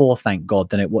episode 4, thank God,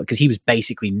 than it was, because he was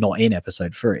basically not in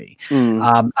episode 3.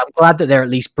 I'm glad that they're at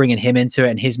least bringing him into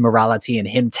it, and his morality, and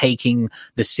him taking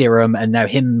the serum, and now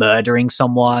him murdering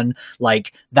someone.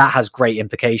 Like, that has great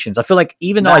implications. I feel like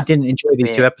even though I didn't enjoy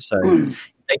these 2 episodes,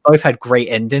 they both had great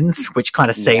endings, which kind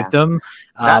of saved them.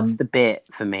 That's the bit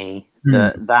for me,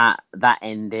 that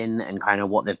ending, and kind of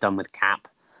what they've done with Cap,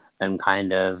 and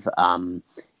kind of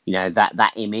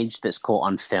that image that's caught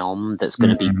on film that's going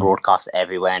to be broadcast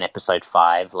everywhere in episode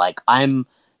 5. Like, I'm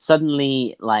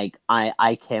suddenly, like,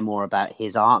 I care more about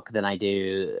his arc than I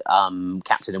do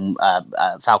Captain and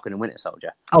Falcon and Winter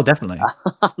Soldier. Oh, definitely.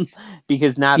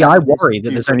 Because now, I worry that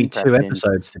there's only 2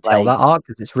 episodes to tell that arc,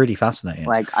 because it's really fascinating.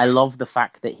 Like, I love the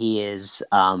fact that he is,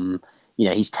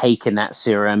 he's taken that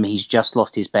serum. He's just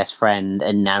lost his best friend,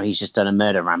 and now he's just done a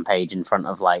murder rampage in front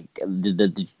of like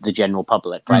the general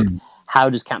public. Like, how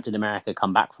does Captain America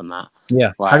come back from that?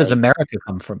 Yeah, how does America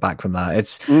come back from that?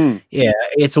 It's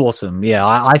it's awesome. Yeah,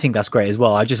 I think that's great as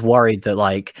well. I just worried that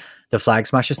like the Flag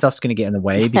Smasher stuff's going to get in the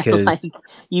way, because like,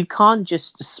 you can't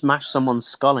just smash someone's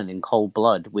skull in cold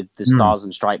blood with the Stars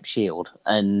and Stripes shield,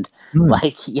 and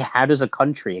how does a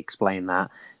country explain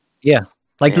that? Yeah.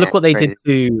 Like, look what they did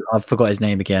to, I forgot his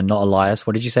name again, not Elias.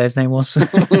 What did you say his name was? I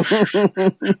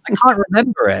can't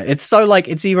remember it. It's so like,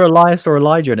 it's either Elias or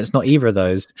Elijah, and it's not either of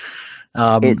those.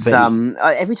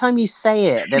 Every time you say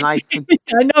it, then I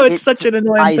know, it's such an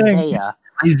annoying thing.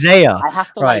 Isaiah. I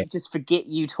have to just forget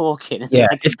you talking. Yeah,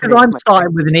 it's because I'm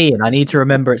starting with an E, and I need to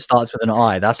remember it starts with an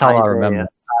I. That's how I remember.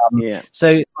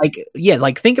 So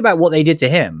think about what they did to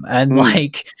him, and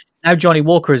now Johnny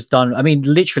Walker has done, I mean,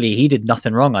 literally, he did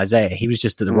nothing wrong, Isaiah. He was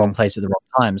just at the wrong place at the wrong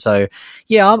time. So,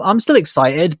 yeah, I'm still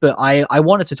excited, but I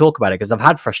wanted to talk about it because I've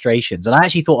had frustrations. And I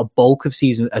actually thought a bulk of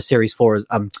series 4,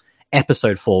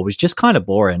 episode 4 was just kind of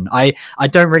boring. I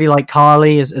don't really like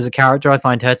Carly as a character. I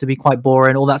find her to be quite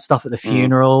boring. All that stuff at the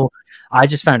funeral, I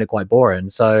just found it quite boring.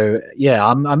 So, yeah,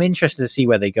 I'm interested to see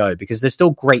where they go, because there's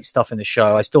still great stuff in the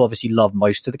show. I still obviously love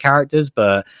most of the characters,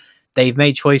 but they've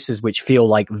made choices which feel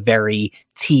like very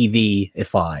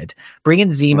TV-ified. Bringing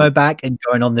Zemo back and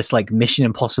going on this like Mission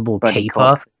Impossible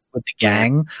caper with the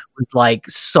gang was like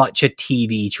such a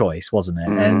TV choice, wasn't it?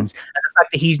 And the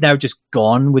fact that he's now just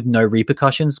gone with no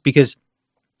repercussions, because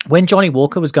when Johnny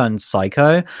Walker was going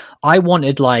psycho, I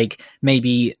wanted like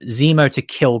maybe Zemo to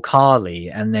kill Carly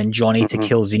and then Johnny to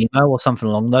kill Zemo or something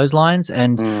along those lines.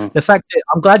 And the fact that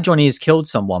I'm glad Johnny has killed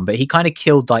someone, but he kind of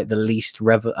killed like the least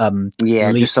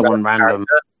just someone random.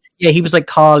 Yeah, he was like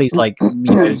Carly's like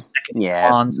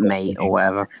second mate or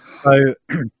whatever. So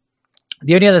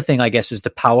the only other thing, I guess, is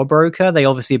the Power Broker. They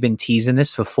obviously have been teasing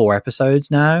this for 4 episodes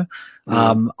now.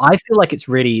 I feel like it's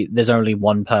really, there's only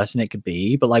one person it could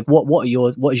be, but like, what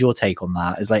is your take on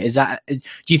that? Do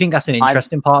you think that's an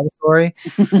interesting part of the story?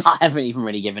 I haven't even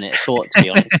really given it a thought, to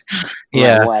be honest.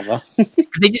 Whatever.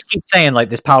 They just keep saying like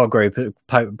this Power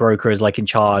Broker is like in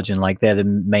charge, and like they're the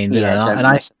main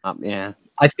villain.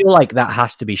 I feel like that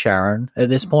has to be Sharon at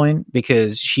this point,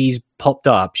 because she's popped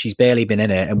up. She's barely been in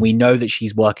it. And we know that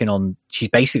she's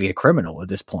basically a criminal at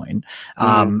this point.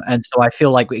 And so I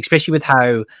feel like, especially with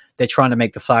how they're trying to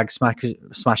make the Flag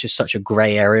Smashers such a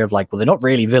gray area of like, well, they're not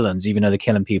really villains, even though they're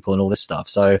killing people and all this stuff.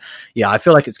 So yeah, I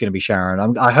feel like it's going to be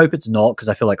Sharon. I hope it's not, because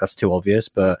I feel like that's too obvious.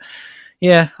 But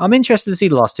yeah, I'm interested to see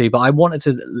the last 2, but I wanted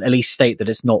to at least state that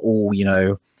it's not all,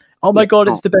 oh my God,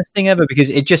 it's the best thing ever, because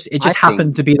it just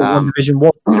happened to be that WandaVision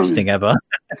was the best thing ever.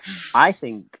 I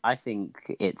think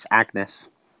it's Agnes.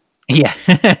 Yeah.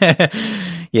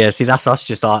 Yeah, see, that's us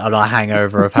just on our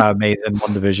hangover of how amazing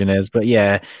WandaVision is. But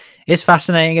yeah, it's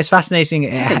fascinating. It's fascinating.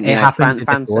 It happened.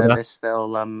 Fan service,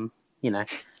 they'll,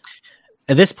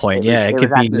 At this point, it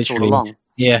could be literally...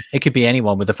 Yeah, it could be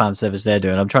anyone with the fan service they're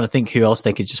doing. I'm trying to think who else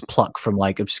they could just pluck from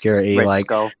like obscurity. Red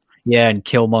Skull. Yeah, and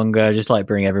Killmonger, just like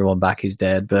bring everyone back who's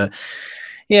dead. But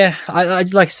yeah, I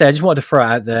like I said, I just wanted to throw it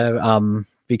out there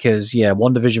because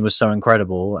WandaVision was so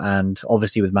incredible, and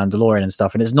obviously with Mandalorian and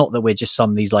stuff. And it's not that we're just some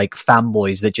of these like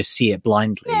fanboys that just see it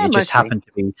blindly. It just happened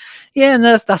to be, and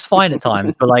that's fine at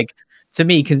times. But like to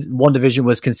me, WandaVision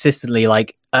was consistently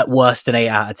like at worst an 8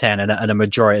 out of 10, and a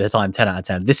majority of the time 10 out of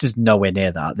 10. This is nowhere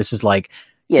near that. This is like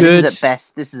good.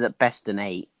 This is at best an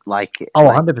 8. Like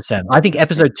 100%. I think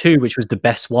episode 2, which was the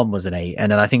best one, was an 8,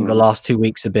 and then I think the last 2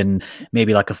 weeks have been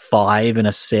maybe like a 5 and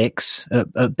a 6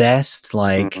 at best,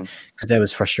 like because there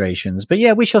was frustrations. But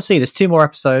yeah, we shall see. There's 2 more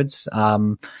episodes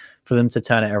for them to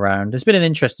turn it around. It's been an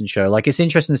interesting show. Like, it's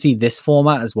interesting to see this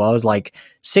format as well. As like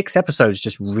 6 episodes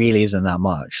just really isn't that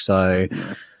much. So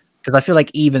because I feel like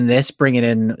even this, bringing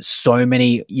in so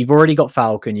many, you've already got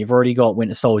Falcon, you've already got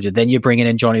Winter Soldier, then you're bringing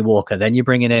in Johnny Walker, then you're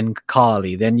bringing in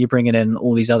Carly, then you're bringing in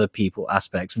all these other people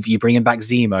aspects. You're bringing back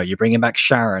Zemo, you're bringing back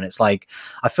Sharon. It's like,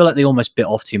 I feel like they almost bit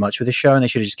off too much with the show, and they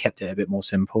should have just kept it a bit more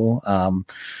simple.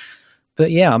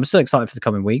 But yeah, I'm still excited for the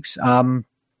coming weeks.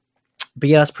 But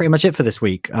yeah, that's pretty much it for this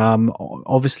week.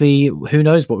 Obviously, who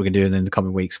knows what we're going to do in the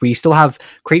coming weeks. We still have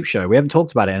Creepshow. We haven't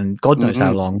talked about it in God knows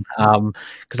how long,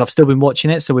 because I've still been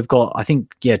watching it. So we've got, I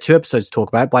think, 2 episodes to talk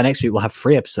about. By next week, we'll have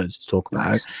 3 episodes to talk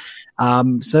about.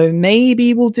 So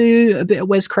maybe we'll do a bit of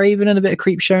Wes Craven and a bit of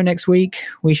Creepshow next week.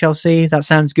 We shall see. That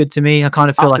sounds good to me. I kind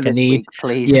of feel like I need,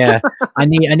 I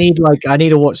need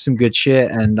to watch some good shit,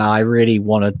 and I really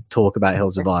want to talk about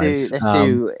Hills of Eyes. Let's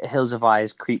do Hills of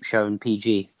Eyes, Creepshow, and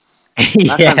PG.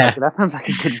 That sounds like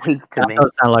a good week to me. That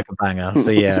does sound like a banger. So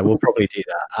yeah, we'll probably do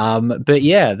that. But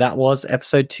yeah, that was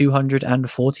episode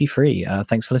 243.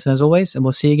 Thanks for listening as always, and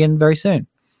we'll see you again very soon.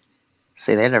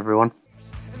 See you later, everyone.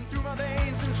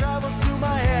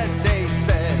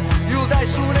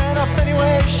 Soon enough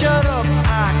anyway, shut up,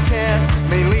 I can't,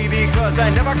 mainly because I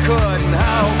never could.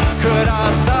 How could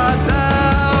I start